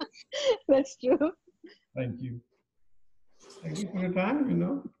 That's true. Thank you. Thank you for your time.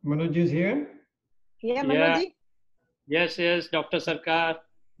 Manoj is here. Yeah, Manoj. Yes, Dr. Sarkar.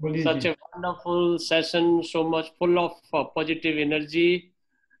 Boliye Such ji. a wonderful session, so much full of positive energy.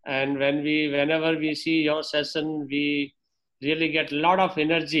 And whenever we see your session, we really get a lot of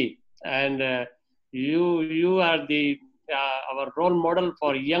energy. And you are the our role model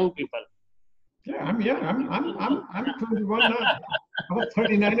for young people. Yeah, I'm 21 now. I was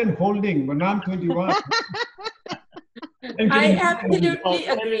 39 and holding, but now I'm 21. I absolutely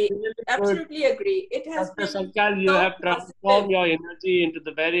agree. Absolutely agree. It has Dr. been Sankar, you so have transformed your energy into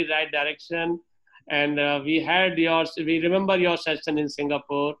the very right direction. And we remember your session in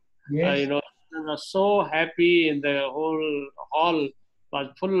Singapore. Yes. I was so happy in the whole hall was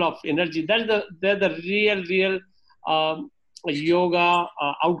full of energy. That's the real yoga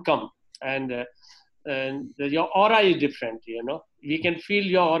outcome. And your aura is different. We can feel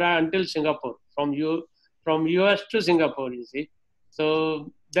your aura until Singapore from US to Singapore. You see,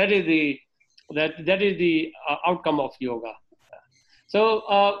 so that is the outcome of yoga. So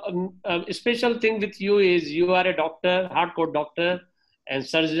a special thing with you is you are a doctor, hardcore doctor, and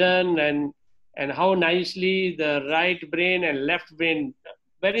surgeon, and how nicely the right brain and left brain,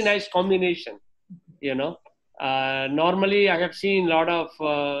 very nice combination. Normally I have seen a lot of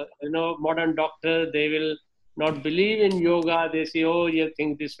modern doctors. They will not believe in yoga. They say, oh, you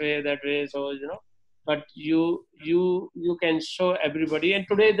think this way, that way. So but you can show everybody. And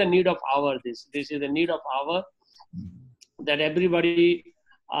today the need of hour. This is the need of hour, that everybody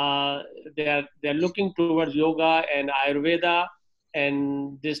they're looking towards yoga and Ayurveda.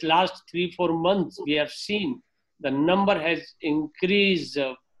 And this last 3-4 months we have seen the number has increased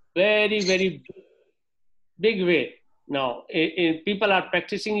very big way. Now people are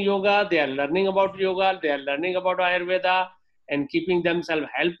practicing yoga, they are learning about yoga, they are learning about Ayurveda, and keeping themselves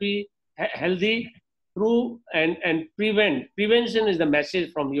healthy through and prevention is the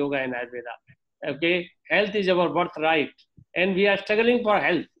message from yoga and Ayurveda. Okay, health is our birthright, and we are struggling for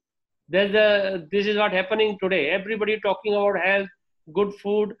health. This is what happening today. Everybody talking about health, good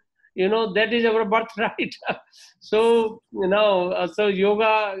food. That is our birthright. So so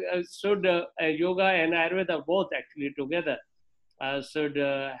yoga yoga and Ayurveda both actually together should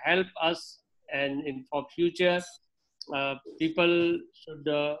help us, and for future people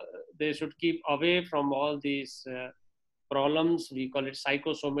they should keep away from all these problems. We call it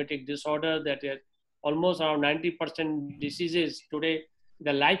psychosomatic disorder, that is almost around 90% diseases today,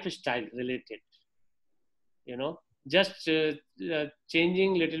 the lifestyle related. Just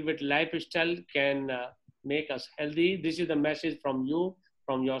changing little bit lifestyle can make us healthy. This is the message from you,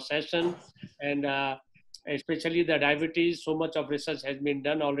 from your session. And especially the diabetes, so much of research has been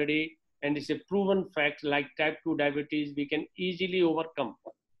done already, and it's a proven fact, like type 2 diabetes we can easily overcome.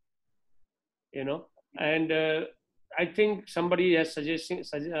 And I think somebody is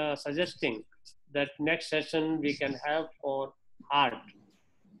suggesting that next session we can have for heart.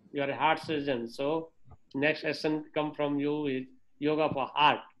 You are a heart surgeon, so next session come from you is yoga for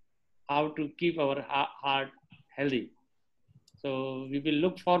heart, how to keep our heart healthy. So we will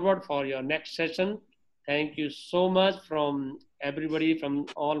look forward for your next session. Thank you so much from everybody, from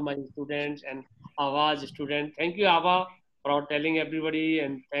all my students and Ava's student. Thank you, Ava, for telling everybody,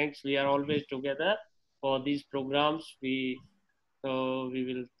 and thanks. We are always together for these programs. So we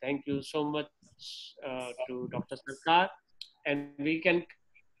will thank you so much to Dr. Sarkar, and we can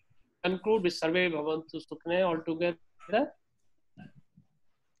conclude with Sarve Bhavantu Sukhne altogether.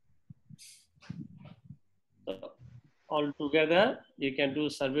 So, all together, you can do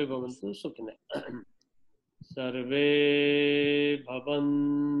Sarve Bhavantu Sukhne. Sarve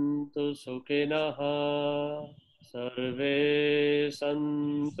Bhavantu Sukhinaha, Sarve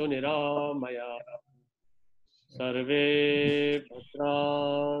Santu Niramaya, Sarve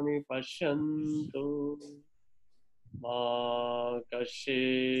Bhadrani Pashyantu, Ma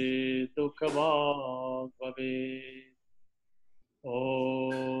Kashe Dukha Bhavet.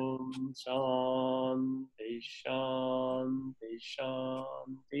 Om Shanti Shanti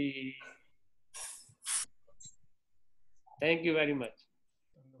Shanti. Thank you very much.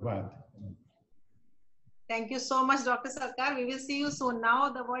 Right. Thank you so much, Dr. Sarkar. We will see you soon. Now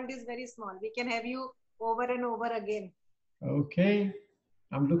the world is very small. We can have you over and over again. Okay.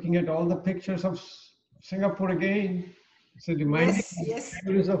 I'm looking at all the pictures of Singapore again. So reminding Yes, yes.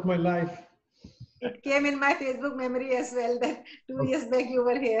 memories of my life. It came in my Facebook memory as well that 2 years back you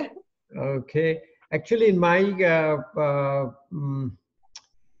were here. Okay. Actually, in my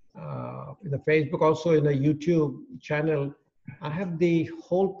in the Facebook, also in a YouTube channel, I have the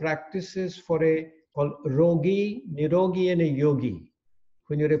whole practices for a called Rogi, Nirogi, and a Yogi.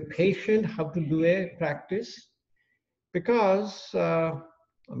 When you're a patient, how to do a practice. Because I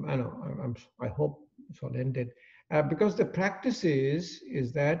know I hope it's all ended. Because the practice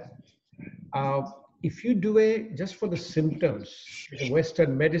is that if you do just for the symptoms, the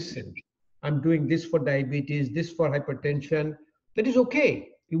Western medicine, I'm doing this for diabetes, this for hypertension, that is okay.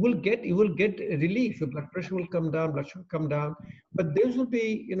 You will get relief. Your blood pressure will come down, blood sugar will come down, but those will be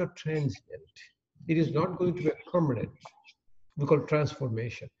transient. It is not going to be permanent. We call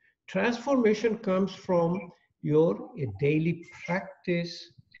transformation. Transformation comes from your daily practice,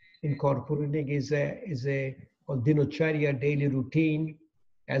 incorporating is a called dinocharya, daily routine,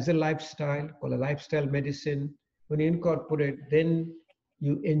 as a lifestyle, called a lifestyle medicine. When you incorporate, then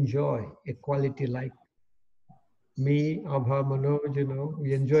you enjoy a quality like me, Abha, Manoj,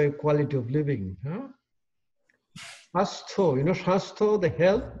 we enjoy a quality of living. Huh? Shastho, Shastho, the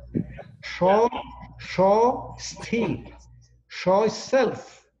health. Shaw, sthi. Shaw is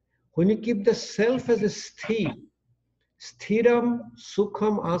self. When you keep the self as a sthi, sthiram,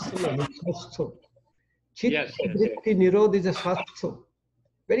 sukham, asanam, it's shastho. Chitta, vritti, nirodha is a shastho.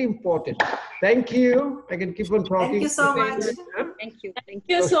 Very important. Thank you. I can keep on talking. Thank you so much. Thank you. Thank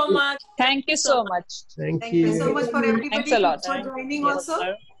you so much. Thank you so much. Thank you so much for everybody Thanks a lot. for joining also.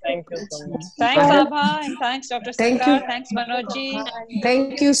 Thank you so much. Thanks, Abha, and thanks, Dr. Thank Sarkar. you. Thanks, Manojji.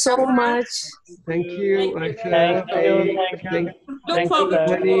 Thank you so much. Thank you. Thank you. Look forward to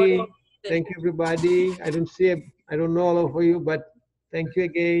everybody. more. Thank you, everybody. I don't know all of you, but thank you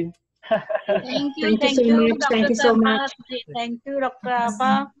again. Thank you. Thank you so much. Thank you so much. Thank you, Dr.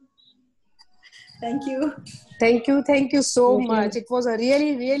 Abha. Thank you. Thank you so much. It was a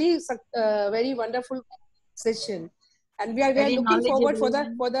really very wonderful session, and we are Very looking forward for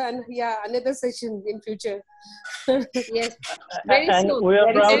knowledgeable. the another session in future. Yes, very And soon. we are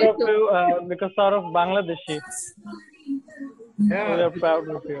Very, proud very of soon. you because you are of Bangladeshi. We Yeah. are proud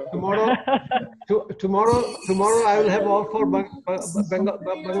of you. Tomorrow I will have all four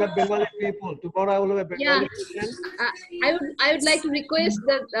Bengali people. Tomorrow I will have a Bengali session. I would like to request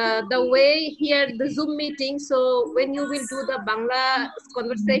that the way here the Zoom meeting. So when you will do the Bangla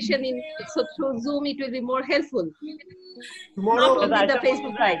conversation so through Zoom, it will be more helpful. Tomorrow, Not only the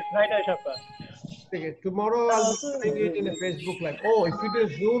Facebook Live. Right, Aishafa. Okay, tomorrow I'll be doing it in a Facebook Live. Oh, if you do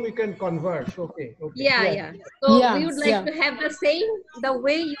Zoom, you can converse. Okay. Yeah. So we would like to have the same the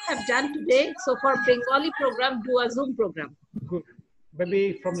way you have done today. So for Bengali program, do a Zoom program. Good.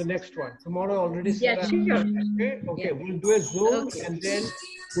 Maybe from the next one. Tomorrow already set up. Sure. Okay. We'll do a Zoom and then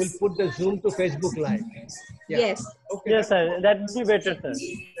we'll put the Zoom to Facebook Live. Yeah. Yes. Okay. Yes, sir. That would be better, sir.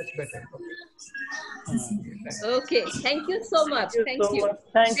 That's better. Okay. Thank you so much. Thank you.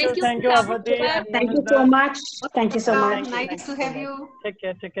 Thank you, Avati. Thank you so much. Thank you so much. Nice to have you. Take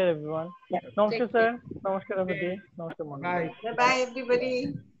care, everyone. Namaskar, sir. Namaskar, Avati. Namaskar, Manoj. Bye. Bye,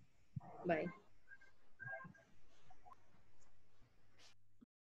 everybody. Bye.